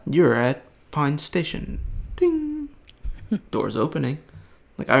 Yep. You're at Pine Station. Ding. Doors opening.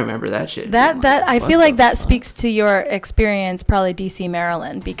 Like I remember that shit. I feel like that speaks to your experience, probably DC,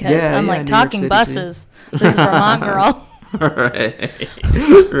 Maryland, because I'm like talking buses. This is Vermont girl. right. Talking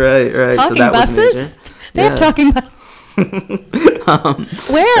so that buses? was major. They have talking buses.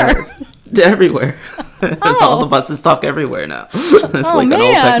 Where? Everywhere. All the buses talk everywhere now. It's like an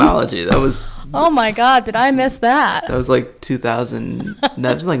old technology. That was. Oh my God, did I miss that? That was like 2000.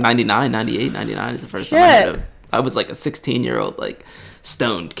 That was like 99, 98, 99 is the first time I was like a 16-year-old, like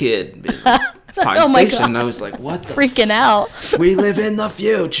stoned kid in Pine Station. And I was like, what the freaking out. We live in the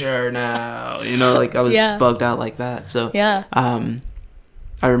future now. You know, like I was bugged out like that. So I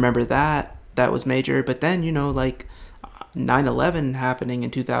remember that was major. But then, you know, like 9/11 happening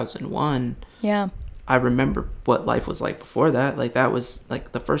in 2001. Yeah. I remember what life was like before that. Like that was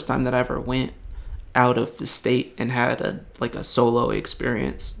like the first time that I ever went out of the state and had a solo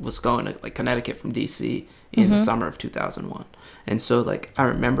experience, was going to like Connecticut from DC in the summer of 2001. And so like I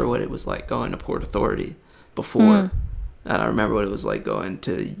remember what it was like going to Port Authority before, and I remember what it was like going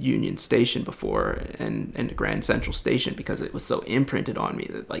to Union Station before and to Grand Central Station, because it was so imprinted on me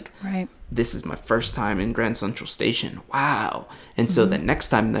that like this is my first time in Grand Central Station. Wow. And so the next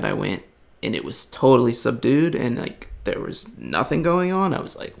time that I went and it was totally subdued and like there was nothing going on, I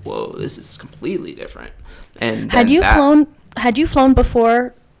was like, whoa, this is completely different. And had you flown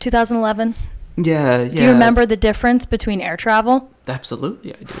before 2011? Yeah. Do you remember the difference between air travel?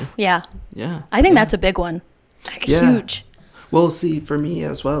 Absolutely, I do. Yeah. I think that's a big one. Like huge. Well, see, for me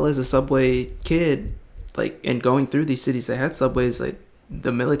as well as a subway kid, like, and going through these cities that had subways, like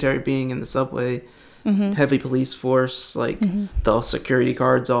the military being in the subway, heavy police force, like the security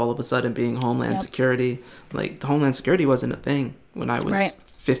guards all of a sudden being Homeland Security. Like the Homeland Security wasn't a thing when I was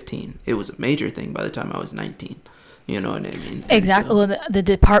 15. It was a major thing by the time I was 19. You know what I mean? Exactly. So, well, the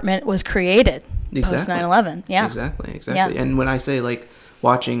department was created post 9/11. Yeah. Exactly. Yeah. And when I say like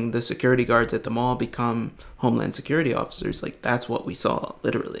watching the security guards at the mall become Homeland Security officers, like that's what we saw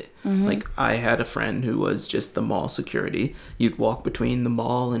literally. Like I had a friend who was just the mall security. You'd walk between the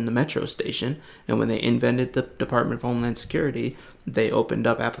mall and the metro station, and when they invented the Department of Homeland Security, they opened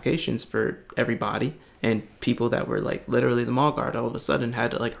up applications for everybody, and people that were like literally the mall guard all of a sudden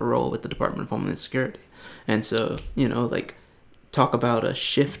had like a role with the Department of Homeland Security. And so, you know, like talk about a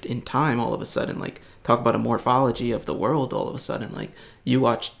shift in time all of a sudden, like talk about a morphology of the world all of a sudden. Like you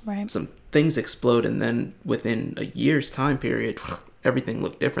watch some things explode, and then within a year's time period, everything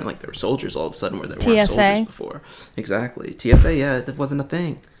looked different. Like there were soldiers all of a sudden where there weren't soldiers before. Exactly. TSA, that wasn't a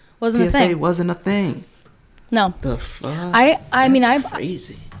thing. TSA wasn't a thing. No. The fuck? I mean,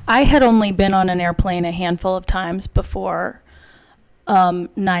 crazy. I had only been on an airplane a handful of times before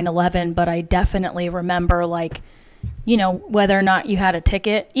 9/11, but I definitely remember like you know, whether or not you had a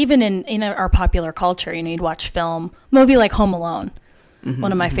ticket, even in our popular culture, you know, you'd watch movie like Home Alone,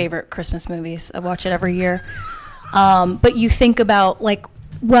 one of my favorite Christmas movies. I watch it every year. But you think about like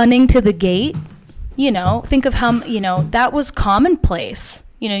running to the gate, you know, think of how, you know, that was commonplace.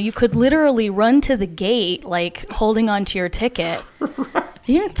 You know, you could literally run to the gate, like holding onto your ticket. Right.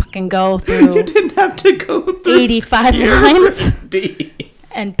 You didn't fucking go through. You didn't have to go through 85 lines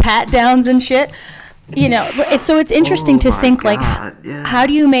and pat downs and shit. You know, it's interesting to think, like, how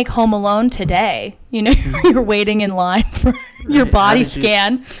do you make Home Alone today? You know, you're waiting in line for your body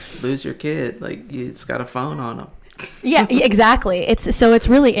scan. Lose your kid, like, it's got a phone on them. Yeah, exactly. It's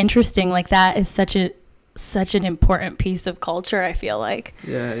really interesting. Like, that is such an important piece of culture, I feel like.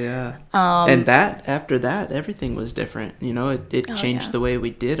 Yeah. And after that, everything was different. You know, it changed the way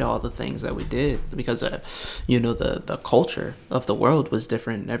we did all the things that we did because, you know, the culture of the world was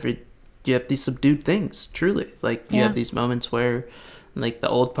different. You have these subdued things, truly. Like, you have these moments where, like, the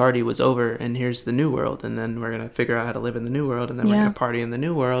old party was over and here's the new world. And then we're going to figure out how to live in the new world. And then we're going to party in the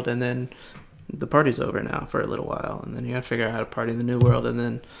new world. And then the party's over now for a little while. And then you got to figure out how to party in the new world. And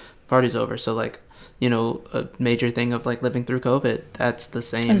then the party's over. So, like, you know, a major thing of, like, living through COVID, that's the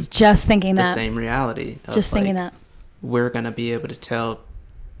same. I was just thinking that. The same reality. Just thinking that. We're going to be able to tell,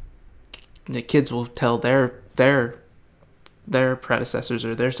 the kids will tell their predecessors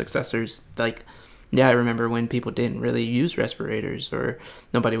or their successors, like, yeah, I remember when people didn't really use respirators or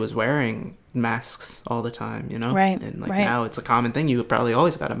nobody was wearing masks all the time, you know? Right. And, like, now it's a common thing. You probably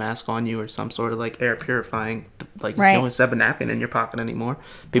always got a mask on you or some sort of, like, air purifying, like, you don't have a napkin in your pocket anymore.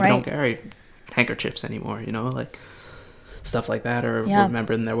 People don't carry handkerchiefs anymore, you know, like, stuff like that. Or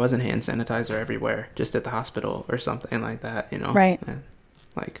remember there wasn't hand sanitizer everywhere, just at the hospital or something like that, you know? Right. And,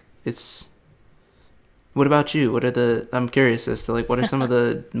 like, what about you? I'm curious as to, like, what are some of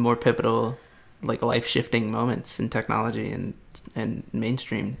the more pivotal, like, life-shifting moments in technology and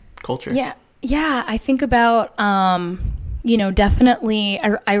mainstream culture? Yeah, I think about, you know, definitely,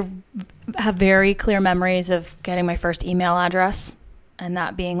 I have very clear memories of getting my first email address and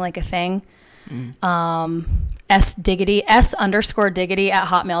that being, like, a thing.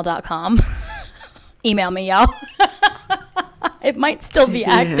 s_diggity@hotmail.com. Email me, y'all. It might still be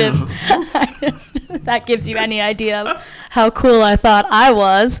active. That gives you any idea of how cool I thought I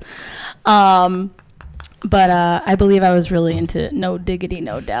was. But I believe I was really into No Diggity,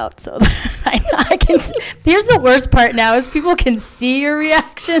 No Doubt. So I can. Here's the worst part now is people can see your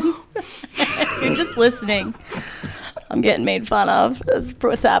reactions. If you're just listening, I'm getting made fun of. That's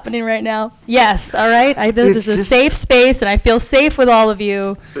what's happening right now. Yes, all right. I know this is a safe space, and I feel safe with all of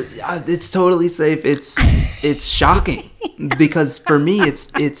you. It's totally safe. It's shocking because for me,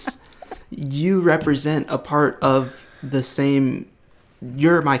 it's you represent a part of the same.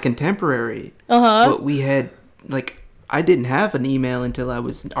 You're my contemporary. But we had, like, I didn't have an email until I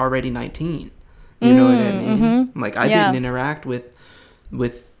was already 19. You know what I mean? Mm-hmm. Like, I didn't interact with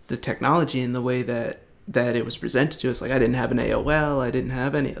the technology in the way that it was presented to us. Like, I didn't have an AOL. I didn't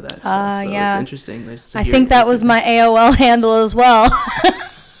have any of that stuff. So it's interesting. I think that was my AOL handle as well.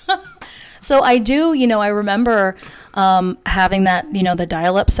 So I do, you know, I remember having that, you know, the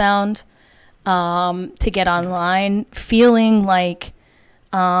dial-up sound to get online, feeling like,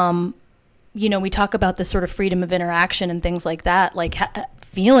 you know, we talk about this sort of freedom of interaction and things like that, like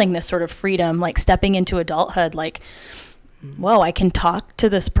feeling this sort of freedom, like stepping into adulthood, like, whoa, I can talk to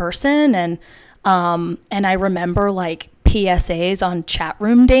this person. And I remember, like, PSAs on chat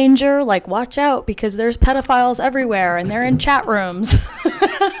room danger, like, watch out because there's pedophiles everywhere and they're in chat rooms.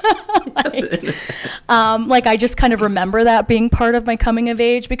 Like, I just kind of remember that being part of my coming of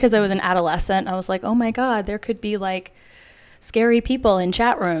age because I was an adolescent. I was like, oh my God, there could be, like, scary people in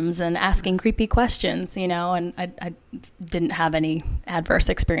chat rooms and asking creepy questions, you know, and I didn't have any adverse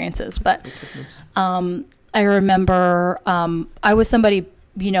experiences, but I remember I was somebody,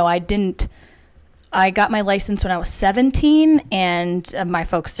 you know, I got my license when I was 17 and my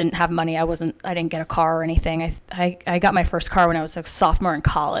folks didn't have money. I didn't get a car or anything. I got my first car when I was a sophomore in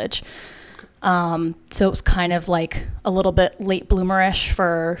college. So it was kind of like a little bit late bloomerish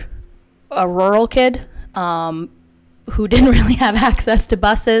for a rural kid who didn't really have access to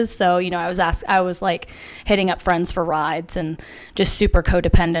buses. So, you know, I was like hitting up friends for rides and just super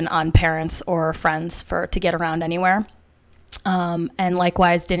codependent on parents or friends to get around anywhere. And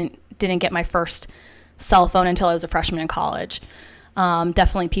likewise didn't get my first cell phone until I was a freshman in college.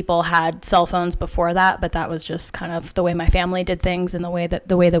 Definitely people had cell phones before that, but that was just kind of the way my family did things and the way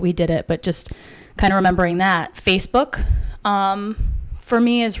that we did it. But just kind of remembering that. Facebook, for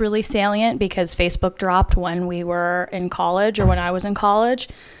me is really salient because Facebook dropped when we were in college or when I was in college.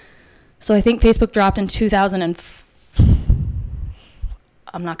 So I think Facebook dropped in 2004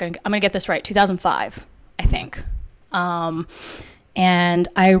 I'm gonna get this right, 2005, I think. And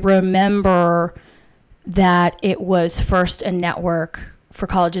I remember that it was first a network for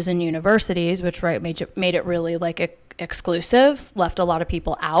colleges and universities, which made it really like exclusive, left a lot of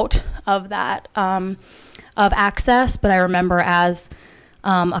people out of that of access. But I remember as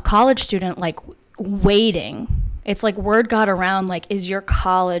a college student, like waiting. It's like word got around, like, is your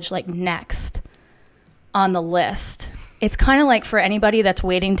college like next on the list? It's kind of like for anybody that's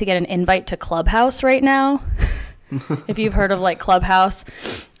waiting to get an invite to Clubhouse right now. If you've heard of like Clubhouse,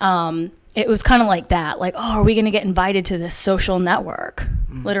 it was kind of like that. Like, oh, are we going to get invited to this social network?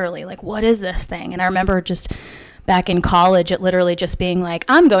 Literally, like, what is this thing? And I remember just back in college, it literally just being like,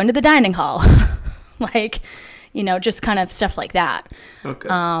 I'm going to the dining hall. Like, you know, just kind of stuff like that. Okay.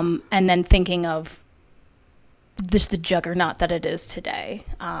 And then thinking of just the juggernaut that it is today,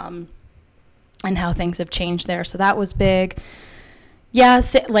 and how things have changed there. So that was big. Yeah,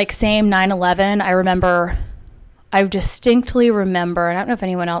 like same 9/11. I distinctly remember, and I don't know if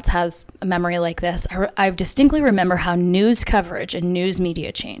anyone else has a memory like this, I distinctly remember how news coverage and news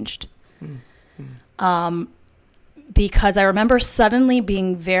media changed. Because I remember suddenly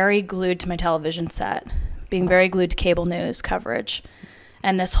being very glued to my television set, being very glued to cable news coverage.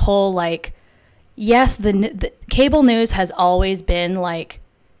 And this whole, like, yes, the cable news has always been, like,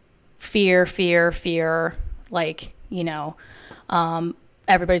 fear, like, you know,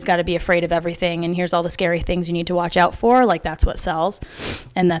 everybody's got to be afraid of everything, and here's all the scary things you need to watch out for. Like, that's what sells,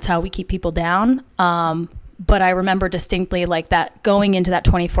 and that's how we keep people down. But I remember distinctly, like, that going into that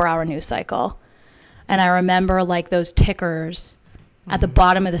 24-hour news cycle, and I remember, like, those tickers at the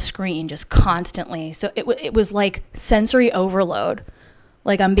bottom of the screen just constantly. So it was like sensory overload.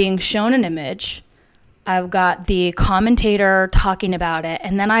 Like, I'm being shown an image, I've got the commentator talking about it,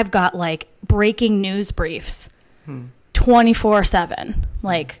 and then I've got, like, breaking news briefs 24/7,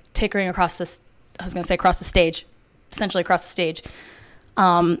 like, tickering across the stage, essentially across the stage.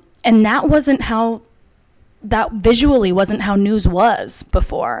 And that visually wasn't how news was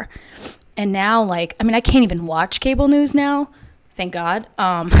before. And now, like, I mean, I can't even watch cable news now, thank God.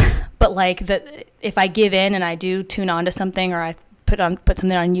 But, like, if I give in and I do tune on to something, or I put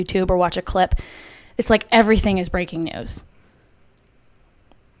something on YouTube or watch a clip, it's like everything is breaking news.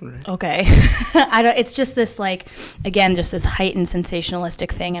 Right. Okay. It's just this, like, again, just this heightened sensationalistic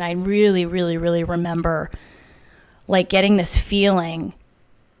thing. And I really, really, really remember, like, getting this feeling,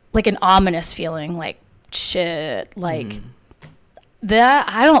 like an ominous feeling, like, shit, like, that,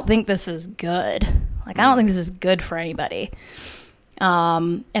 I don't think this is good. Like, I don't think this is good for anybody.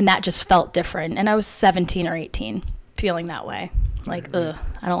 And that just felt different. And I was 17 or 18 feeling that way. Like, ugh,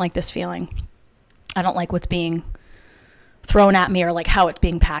 I don't like this feeling. I don't like what's being thrown at me, or like how it's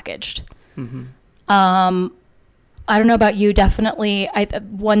being packaged. I don't know about you. Definitely,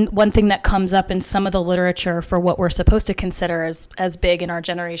 one thing that comes up in some of the literature for what we're supposed to consider as big in our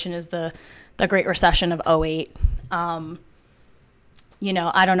generation is the Great Recession of 2008. You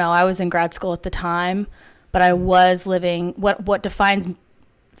know, I don't know. I was in grad school at the time, but I was living. What defines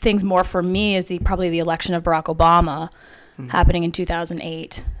things more for me is probably the election of Barack Obama happening in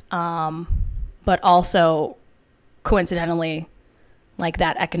 2008. But also, coincidentally, like,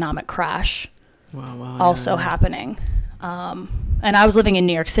 that economic crash happening. And I was living in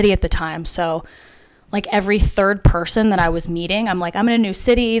New York City at the time, so, like, every third person that I was meeting, I'm like, I'm in a new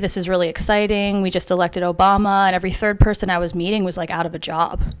city, this is really exciting, we just elected Obama, and every third person I was meeting was, like, out of a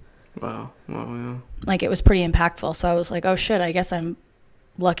job. Wow, yeah. Like, it was pretty impactful, so I was like, oh shit, I guess I'm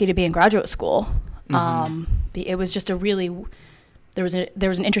lucky to be in graduate school. It was just there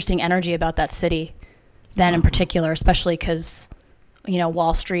was an interesting energy about that city then in particular, especially because, you know,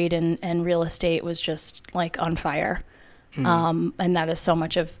 Wall Street and real estate was just, like, on fire. And that is so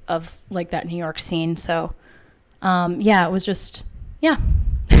much of like that New York scene. So, it was just, right.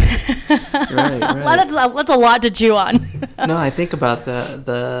 That's a lot to chew on. No, I think about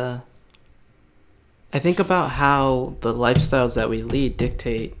I think about how the lifestyles that we lead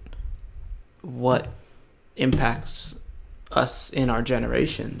dictate what impacts us in our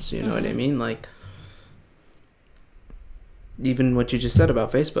generations. You know what I mean? Like, even what you just said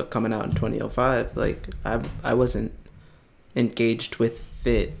about Facebook coming out in 2005, like, I wasn't engaged with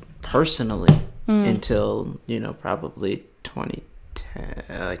it personally until, you know, probably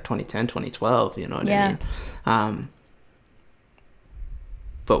 2010, 2012, you know what I mean?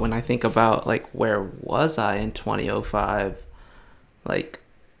 But when I think about, like, where was I in 2005, like,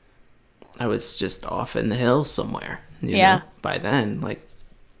 I was just off in the hills somewhere, you know, by then, like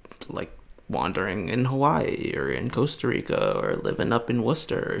wandering in Hawaii or in Costa Rica or living up in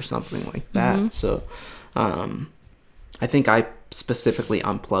Worcester or something like that. So I think I specifically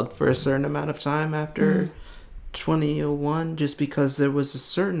unplugged for a certain amount of time after 2001, just because there was a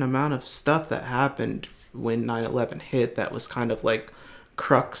certain amount of stuff that happened when 9/11 hit that was kind of like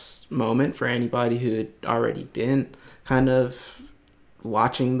crux moment for anybody who had already been kind of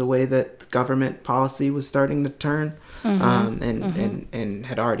watching the way that government policy was starting to turn, and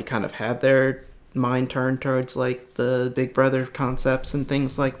had already kind of had their mind turned towards like the Big Brother concepts and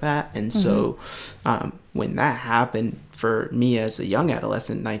things like that. And so when that happened for me as a young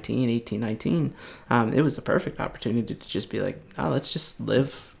adolescent, 19, it was the perfect opportunity to just be like, oh, let's just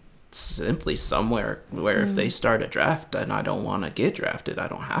live simply somewhere where if they start a draft and I don't want to get drafted, I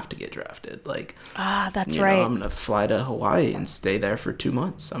don't have to get drafted. Like, that's you right. know, I'm going to fly to Hawaii and stay there for 2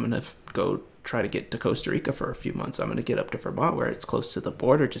 months. I'm going to go try to get to Costa Rica for a few months. I'm going to get up to Vermont where it's close to the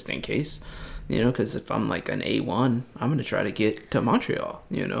border just in case, you know, because if I'm like an A1, I'm going to try to get to Montreal,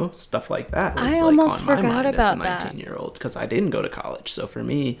 you know, stuff like that. I almost forgot about that. As a 19-year-old, because I didn't go to college. So for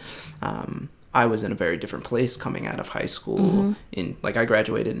me, I was in a very different place coming out of high school. I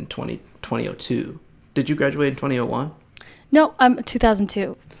graduated in 2002. Did you graduate in 2001? No, I'm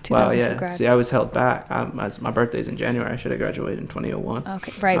 2002. 2002 Wow, yeah. grad. See, I was held back. My birthday's in January. I should have graduated in 2001.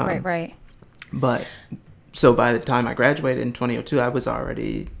 Okay, right. But so by the time I graduated in 2002, I was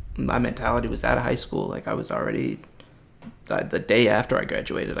already, my mentality was out of high school. Like I was already, the day after I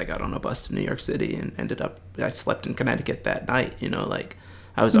graduated, I got on a bus to New York City and I slept in Connecticut that night, you know, like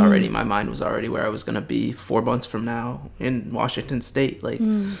I was already, my mind was already where I was going to be 4 months from now in Washington State. Like,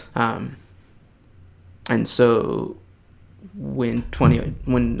 and so when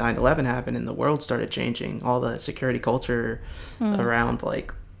 9/11 happened and the world started changing, all the security culture around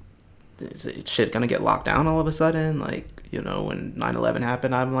like, is shit gonna get locked down all of a sudden? Like, you know, when 9/11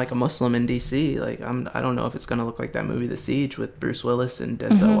 happened, I'm like a Muslim in DC. Like, I don't know if it's gonna look like that movie The Siege with Bruce Willis and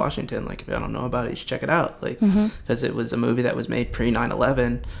Denzel Washington. Like, if I don't know about it, you should check it out. Like, because it was a movie that was made pre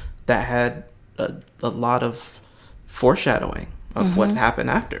 9/11 that had a lot of foreshadowing of what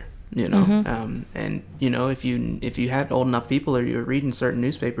happened after. You know, and you know, if you had old enough people or you were reading certain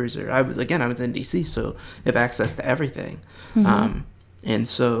newspapers, or I was in DC, so I have access to everything, and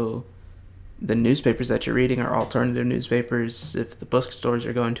so the newspapers that you're reading are alternative newspapers. If the bookstores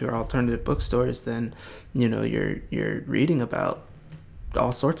you're going to are alternative bookstores, then you know you're reading about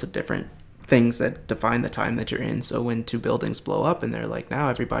all sorts of different things that define the time that you're in. So when 2 buildings blow up and they're like, now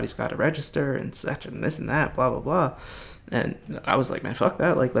everybody's got to register and such and this and that, blah blah blah. And I was like, man, fuck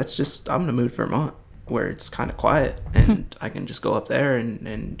that. Like, I'm going to move to Vermont where it's kind of quiet and I can just go up there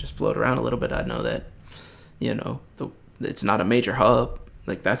and just float around a little bit. I know that, you know, it's not a major hub.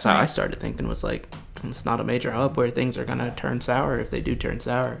 Like, that's how I started thinking, was like, it's not a major hub where things are going to turn sour if they do turn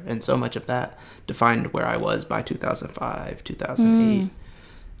sour. And so much of that defined where I was by 2005, 2008.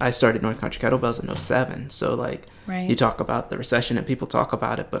 I started North Country Kettlebells in 2007. So, like, you talk about the recession and people talk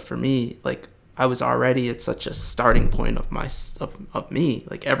about it. But for me, like, I was already at such a starting point of me.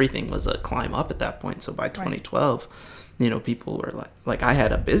 Like, everything was a climb up at that point. So by 2012, you know, people were like I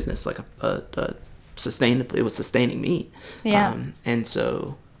had a business, like a sustainable, it was sustaining me. Yeah. And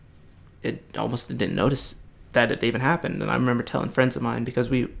so it almost didn't notice that it even happened. And I remember telling friends of mine, because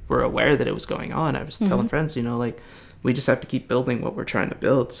we were aware that it was going on, I was telling friends, you know, like, we just have to keep building what we're trying to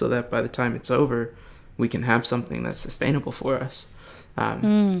build so that by the time it's over, we can have something that's sustainable for us.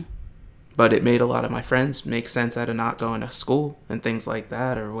 But it made a lot of my friends make sense out of not going to school and things like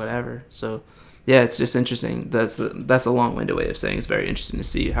that or whatever. So, yeah, it's just interesting. That's a long-winded way of saying it's very interesting to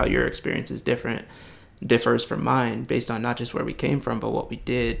see how your experience is differs from mine based on not just where we came from, but what we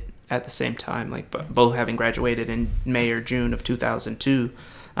did at the same time. Like, both having graduated in May or June of 2002,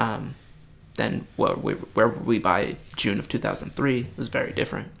 then where we by June of 2003 was very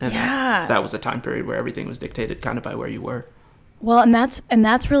different. And that was a time period where everything was dictated kind of by where you were. Well, and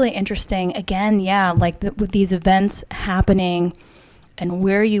that's really interesting. Again, like with these events happening and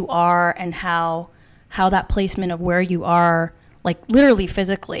where you are and how that placement of where you are, like literally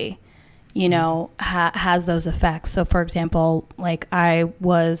physically, you know, has those effects. So, for example, like I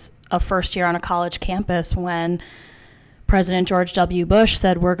was a first year on a college campus when President George W. Bush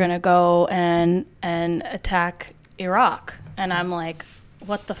said, we're going to go and attack Iraq. And I'm like,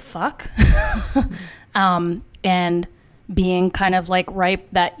 what the fuck? And being kind of like ripe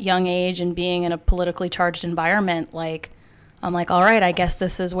that young age and being in a politically charged environment, like, I'm like, all right, I guess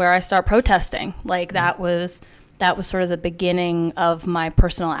this is where I start protesting. Like that was sort of the beginning of my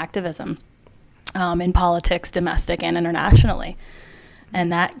personal activism in politics, domestic and internationally.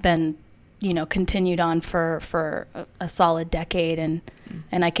 And that then, you know, continued on for a solid decade. And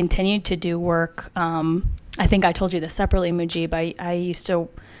I continued to do work I think I told you this separately, Mujib. I used to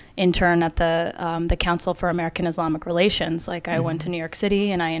intern at the Council for American Islamic Relations. Like I went to New York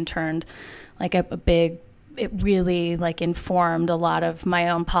City and I interned like a big, it really like informed a lot of my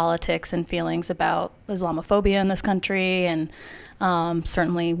own politics and feelings about Islamophobia in this country. And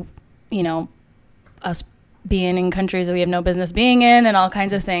certainly, you know, us being in countries that we have no business being in and all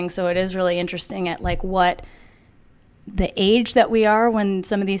kinds of things. So it is really interesting at like what the age that we are when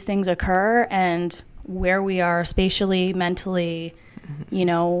some of these things occur and where we are spatially, mentally, you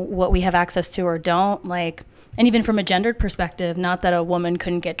know, what we have access to or don't, like, and even from a gendered perspective, not that a woman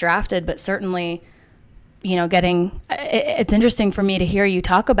couldn't get drafted, but certainly, you know, it's interesting for me to hear you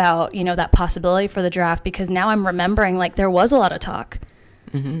talk about, you know, that possibility for the draft, because now I'm remembering like there was a lot of talk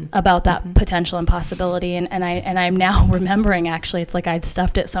about that potential and possibility. And I'm now remembering, actually, it's like I'd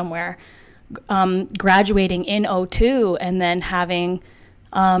stuffed it somewhere, graduating in '02 and then having,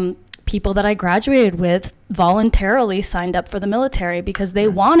 people that I graduated with voluntarily signed up for the military because they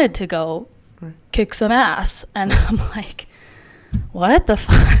wanted to go kick some ass. And I'm like, what the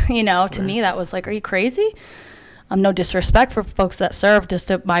fuck? You know, to me, that was like, are you crazy? No disrespect for folks that served, just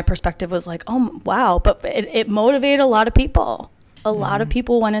my perspective was like, oh, wow. But it motivated a lot of people. A lot of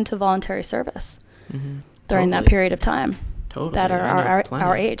people went into voluntary service during that period of time that are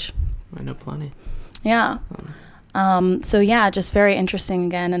our age. I know plenty. Yeah. So yeah, just very interesting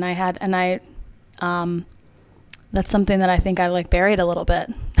again. That's something that I think I like buried a little bit.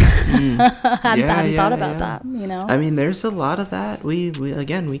 hadn't thought about that, you know? I mean, there's a lot of that. We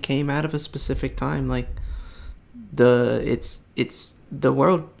came out of a specific time. Like the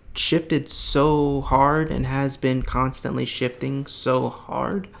world shifted so hard and has been constantly shifting so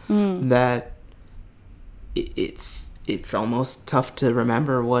hard that it's almost tough to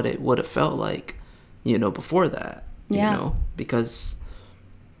remember what it would have felt like, you know, before that, you know, because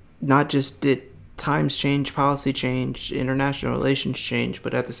not just did times change, policy change, international relations change,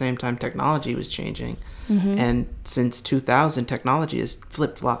 but at the same time, technology was changing. And since 2000, technology has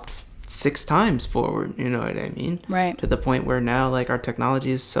flip-flopped 6 times forward, you know what I mean? Right. To the point where now, like, our technology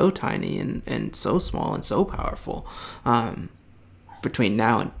is so tiny and so small and so powerful between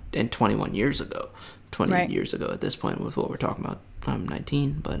now and 21 years ago. 20 years ago at this point with what we're talking about. I'm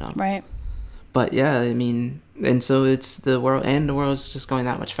 19, but right. But yeah, I mean, and so it's the world's just going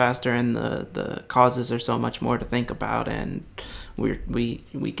that much faster, and the causes are so much more to think about, and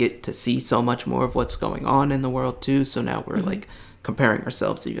we get to see so much more of what's going on in the world too. So now we're like comparing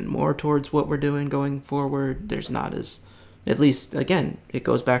ourselves even more towards what we're doing going forward. There's not as, at least again, it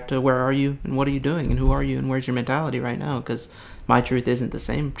goes back to where are you and what are you doing and who are you and where's your mentality right now? Because my truth isn't the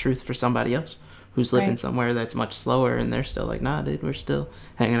same truth for somebody else who's living somewhere that's much slower, and they're still like, nah, dude, we're still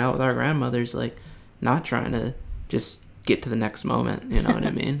hanging out with our grandmothers, like, not trying to just get to the next moment, you know what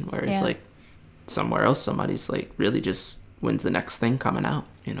I mean? Whereas, like, somewhere else, somebody's, like, really just, when's the next thing coming out?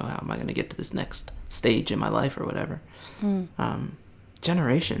 You know, how am I going to get to this next stage in my life or whatever?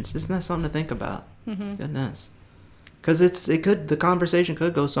 Generations, isn't that something to think about? Goodness. Because the conversation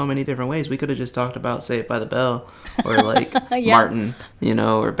could go so many different ways. We could have just talked about Saved by the Bell, or like Martin, you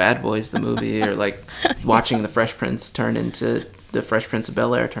know, or Bad Boys the movie, or like watching the Fresh Prince of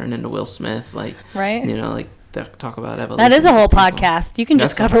Bel-Air turn into Will Smith, like, you know, like talk about evolution. That is a whole podcast. You can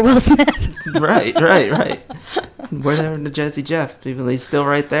just cover Will Smith. Right. Where the Jazzy Jeff? People, he's still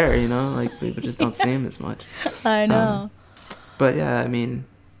right there, you know, like people just don't see him as much. I know. But yeah, I mean,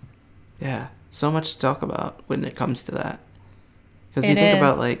 yeah. So much to talk about when it comes to that. Because you think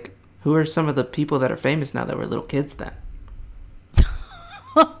about, like, who are some of the people that are famous now that were little kids then?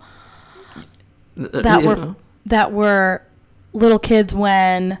 that were little kids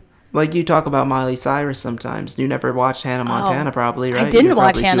when... Like, you talk about Miley Cyrus sometimes. You never watched Hannah Montana, probably, right? I didn't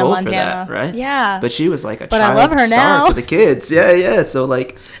watch Hannah Montana. That, right? Yeah. But she was, like, a child I love her star now. to the kids. Yeah. So,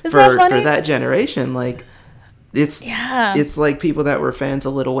 like, for that generation, like... It's like people that were fans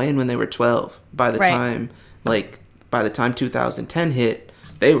of Lil Wayne when they were 12. By the time 2010 hit,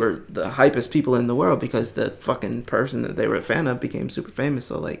 they were the hypest people in the world because the fucking person that they were a fan of became super famous.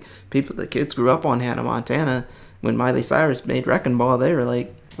 So like the kids grew up on Hannah Montana. When Miley Cyrus made Wrecking Ball, they were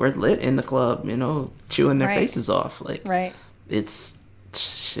like, we're lit in the club, you know, chewing their faces off. Like, it's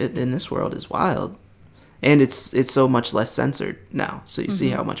shit in this world is wild. And it's so much less censored now. So you see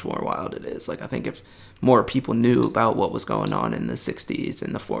how much more wild it is. Like, I think if more people knew about what was going on in the 60s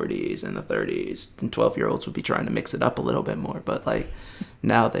and the 40s and the 30s, then 12-year-olds would be trying to mix it up a little bit more. But, like,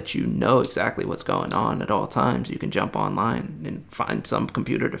 now that you know exactly what's going on at all times, you can jump online and find some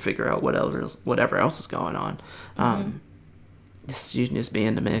computer to figure out whatever else is going on. You can just be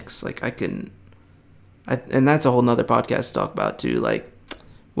in the mix. Like, and that's a whole nother podcast to talk about, too. Like,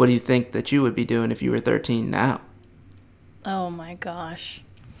 what do you think that you would be doing if you were 13 now? Oh my gosh.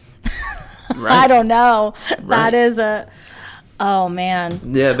 Right. I don't know. Right. That is oh man.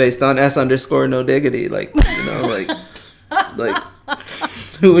 Yeah, based on S_no diggity, like, you know, like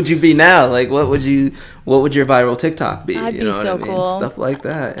who would you be now? Like, what would your viral TikTok be? I'd you be know so what I mean? cool. Stuff like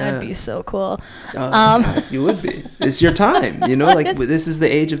that. Yeah. That'd be so cool. God, you would be. It's your time, you know, like this is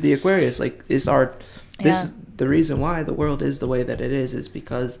the age of the Aquarius. Like is the reason why the world is the way that it is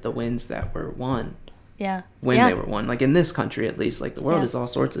because the wins that were won. Yeah. When they were won, like in this country at least, like the world is all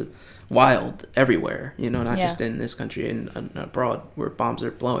sorts of wild everywhere, you know, not just in this country and abroad where bombs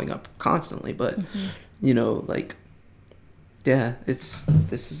are blowing up constantly, but you know, like, yeah, it's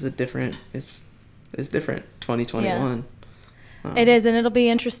different 2021. It is, and it'll be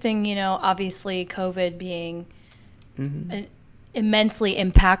interesting, you know, obviously COVID being immensely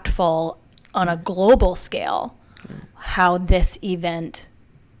impactful on a global scale, how this event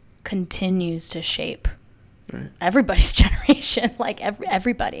continues to shape everybody's generation, like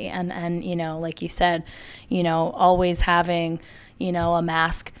everybody. And, you know, like you said, you know, always having, you know, a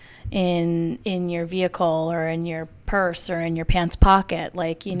mask in your vehicle or in your purse or in your pants pocket,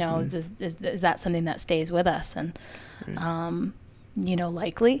 like, you know, is that something that stays with us? And, you know,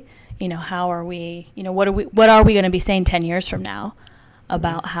 likely, you know, how are we, you know, what are we going to be saying 10 years from now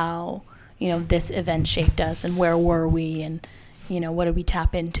about how, you know, this event shaped us and where were we and, you know, what did we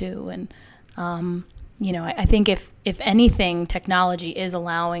tap into? And, you know, I think if anything, technology is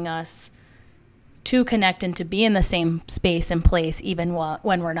allowing us to connect and to be in the same space and place even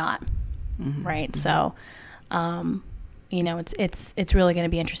when we're not, right? So, you know, it's really going to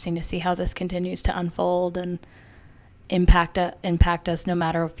be interesting to see how this continues to unfold and impact us, no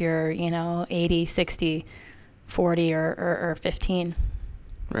matter if you're, you know, 80, 60, 40, or 15.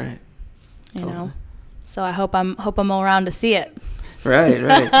 Right. You know, so I hope I'm around to see it. Right.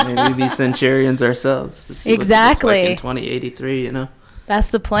 Maybe be centurions ourselves to see exactly what it looks like in 2083. You know, that's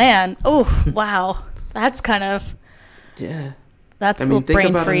the plan. Oh, wow, that's kind of That's think brain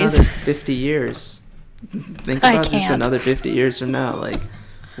about freeze. Another 50 years. Think about just another 50 years from now, like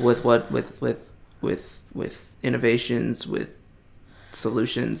with innovations, with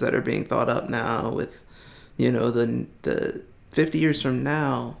solutions that are being thought up now, with, you know, the 50 years from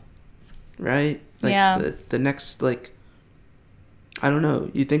now. Right? Like the next, like, I don't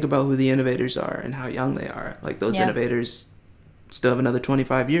know. You think about who the innovators are and how young they are. Like those innovators still have another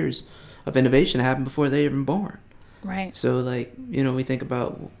 25 years of innovation happen before they're even born. Right. So, like, you know, we think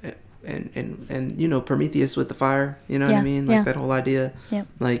about and you know, Prometheus with the fire, you know what I mean? Like that whole idea. Yeah.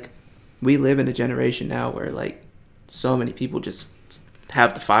 Like we live in a generation now where like so many people just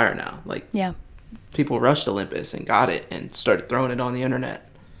have the fire now. Like people rushed Olympus and got it and started throwing it on the internet.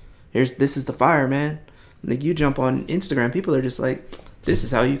 This is the fire, man. Like you jump on Instagram, people are just like, this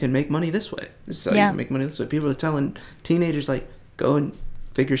is how you can make money this way. This is how you can make money this way. People are telling teenagers like, go and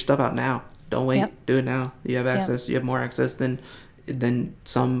figure stuff out now. Don't wait. Do it now. You have access. You have more access than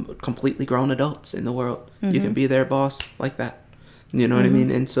some completely grown adults in the world. You can be their boss like that. You know what I mean?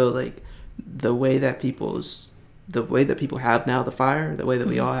 And so like the way that people have now the fire, the way that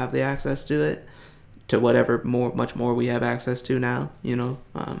we all have the access to it, to whatever much more we have access to now, you know,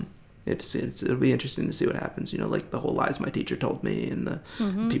 it'll be interesting to see what happens, you know, like the whole lies my teacher told me and the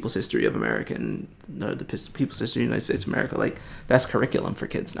people's history of America and the people's history of the United States of America, like that's curriculum for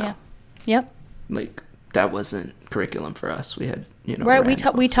kids now. Like that wasn't curriculum for us. We had, you know, right.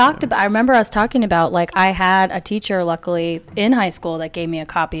 We talked about, I remember us talking about, like, I had a teacher luckily in high school that gave me a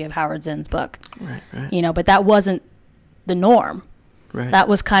copy of Howard Zinn's book. Right. You know, but that wasn't the norm. Right. That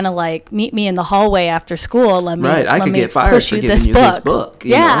was kind of like, meet me in the hallway after school. I could get fired for giving you this book.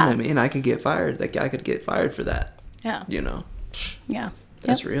 You know what I mean? I could get fired. Like, I could get fired for that. Yeah. You know? Yeah.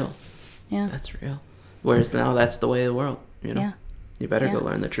 That's real. Yeah. That's real. Whereas now that's the way of the world, you know? Yeah. You better go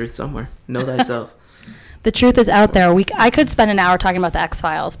learn the truth somewhere. Know thyself. The truth is out there. I could spend an hour talking about the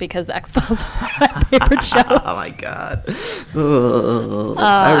X-Files because the X-Files was one of my favorite shows. Oh, my God.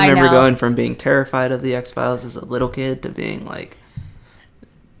 I remember going from being terrified of the X-Files as a little kid to being like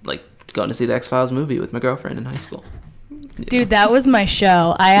going to see the X-Files movie with my girlfriend in high school. Dude, that was my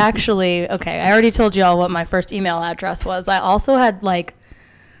show. I already told you all what my first email address was. I also had, like,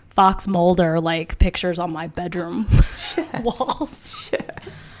 Fox Mulder, like, pictures on my bedroom walls.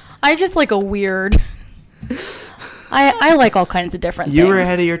 Yes. I just like a weird... I like all kinds of different things. You were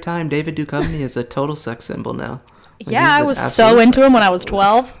ahead of your time. David Duchovny is a total sex symbol now. Like, I was so into him when I was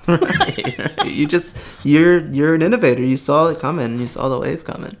 12. Right. You're an innovator. You saw it coming. You saw the wave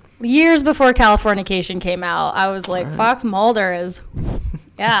coming. Years before Californication came out, I was like, Fox Mulder is,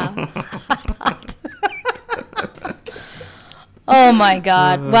 Oh my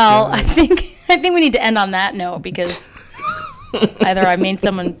God. Well, God. I think we need to end on that note because either I made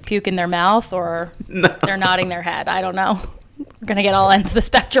someone puke in their mouth or they're nodding their head. I don't know. We're going to get all ends of the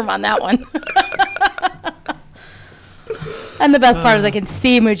spectrum on that one. And the best part is I can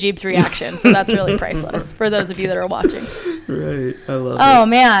see Mujib's reaction, so that's really priceless for those of you that are watching. Right. I love it. Oh,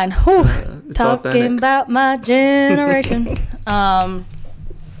 man. Talking authentic. About my generation.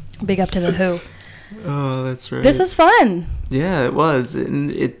 Big up to the Who. Oh, that's right. This was fun. Yeah, it was. And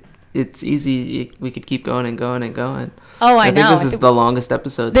it's easy. We could keep going and going and going. Oh, I know. I think this is the longest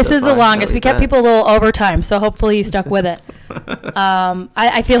episode. This is the longest. We kept people a little overtime, so hopefully you stuck with it.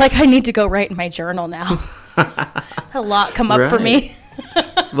 I feel like I need to go write in my journal now. A lot come up for me.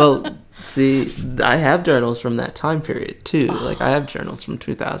 Well, see, I have journals from that time period too. Like I have journals from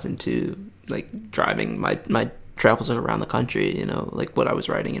 2002, like driving my travels around the country. You know, like what I was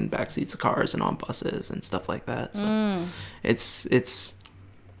writing in backseats of cars and on buses and stuff like that. So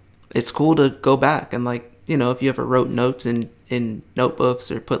it's cool to go back and like, you know, if you ever wrote notes in notebooks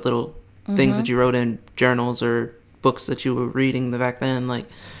or put little things that you wrote in journals or books that you were reading back then, like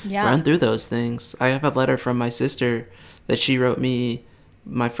run through those things. I have a letter from my sister that she wrote me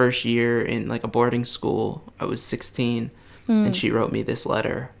my first year in like a boarding school. I was 16 and she wrote me this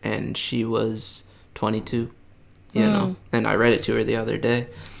letter and she was 22, you know, and I read it to her the other day.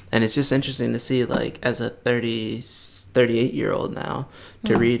 And it's just interesting to see, like, as a 38-year-old now,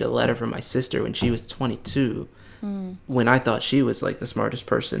 to read a letter from my sister when she was 22, when I thought she was, like, the smartest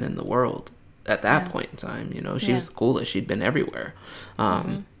person in the world at that point in time. You know, she was the coolest. She'd been everywhere.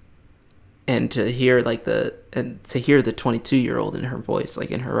 And to hear, like, the 22-year-old in her voice,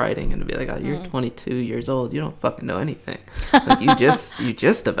 like, in her writing, and to be like, oh, you're 22 years old. You don't fucking know anything. Like, you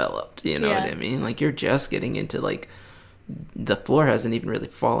just developed, you know what I mean? Like, you're just getting into, like, the floor hasn't even really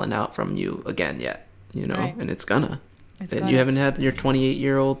fallen out from you again yet, you know, and it's gonna. You haven't had your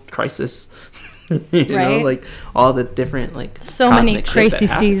 28-year-old crisis, you know, like all the different like so many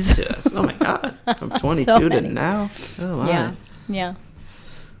crises to us. Oh my God, from 22 to now. Oh my. Yeah.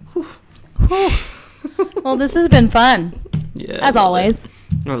 Well, this has been fun. Yeah, as always.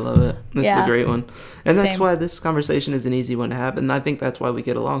 I love it. This is a great one, and that's why this conversation is an easy one to have, and I think that's why we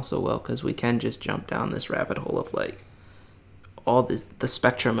get along so well, because we can just jump down this rabbit hole of like all the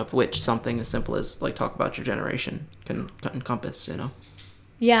spectrum of which something as simple as like talk about your generation can encompass, you know.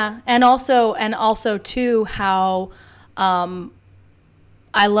 Yeah, and also too how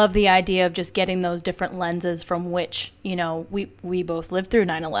I love the idea of just getting those different lenses from which, you know, we both lived through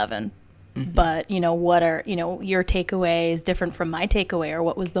 9/11. But, you know, what are, you know, your takeaway is different from my takeaway, or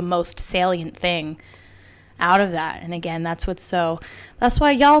what was the most salient thing out of that. And again, that's why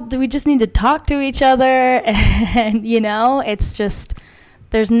we just need to talk to each other. And, you know, it's just,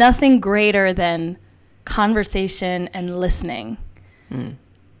 there's nothing greater than conversation and listening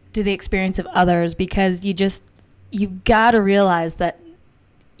to the experience of others, because you've got to realize that,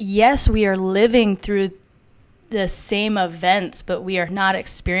 yes, we are living through the same events, but we are not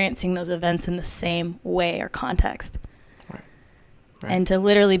experiencing those events in the same way or context. Right. And to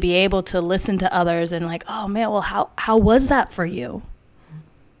literally be able to listen to others and like, oh man, well, how was that for you?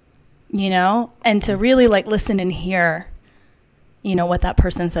 You know, and to really like listen and hear, you know, what that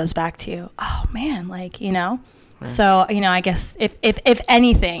person says back to you. Oh man, like, you know. Right. So, you know, I guess if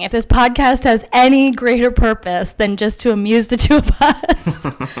anything, if this podcast has any greater purpose than just to amuse the two of us,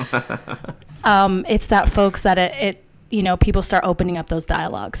 it's that, folks, that it you know, people start opening up those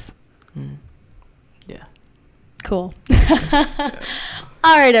dialogues. Yeah. Cool.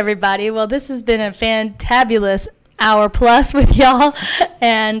 All right, everybody. Well, this has been a fantabulous hour plus with y'all.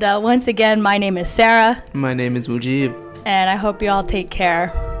 And once again, my name is Sarah. My name is Mujib. And I hope you all take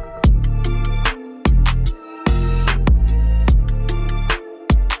care.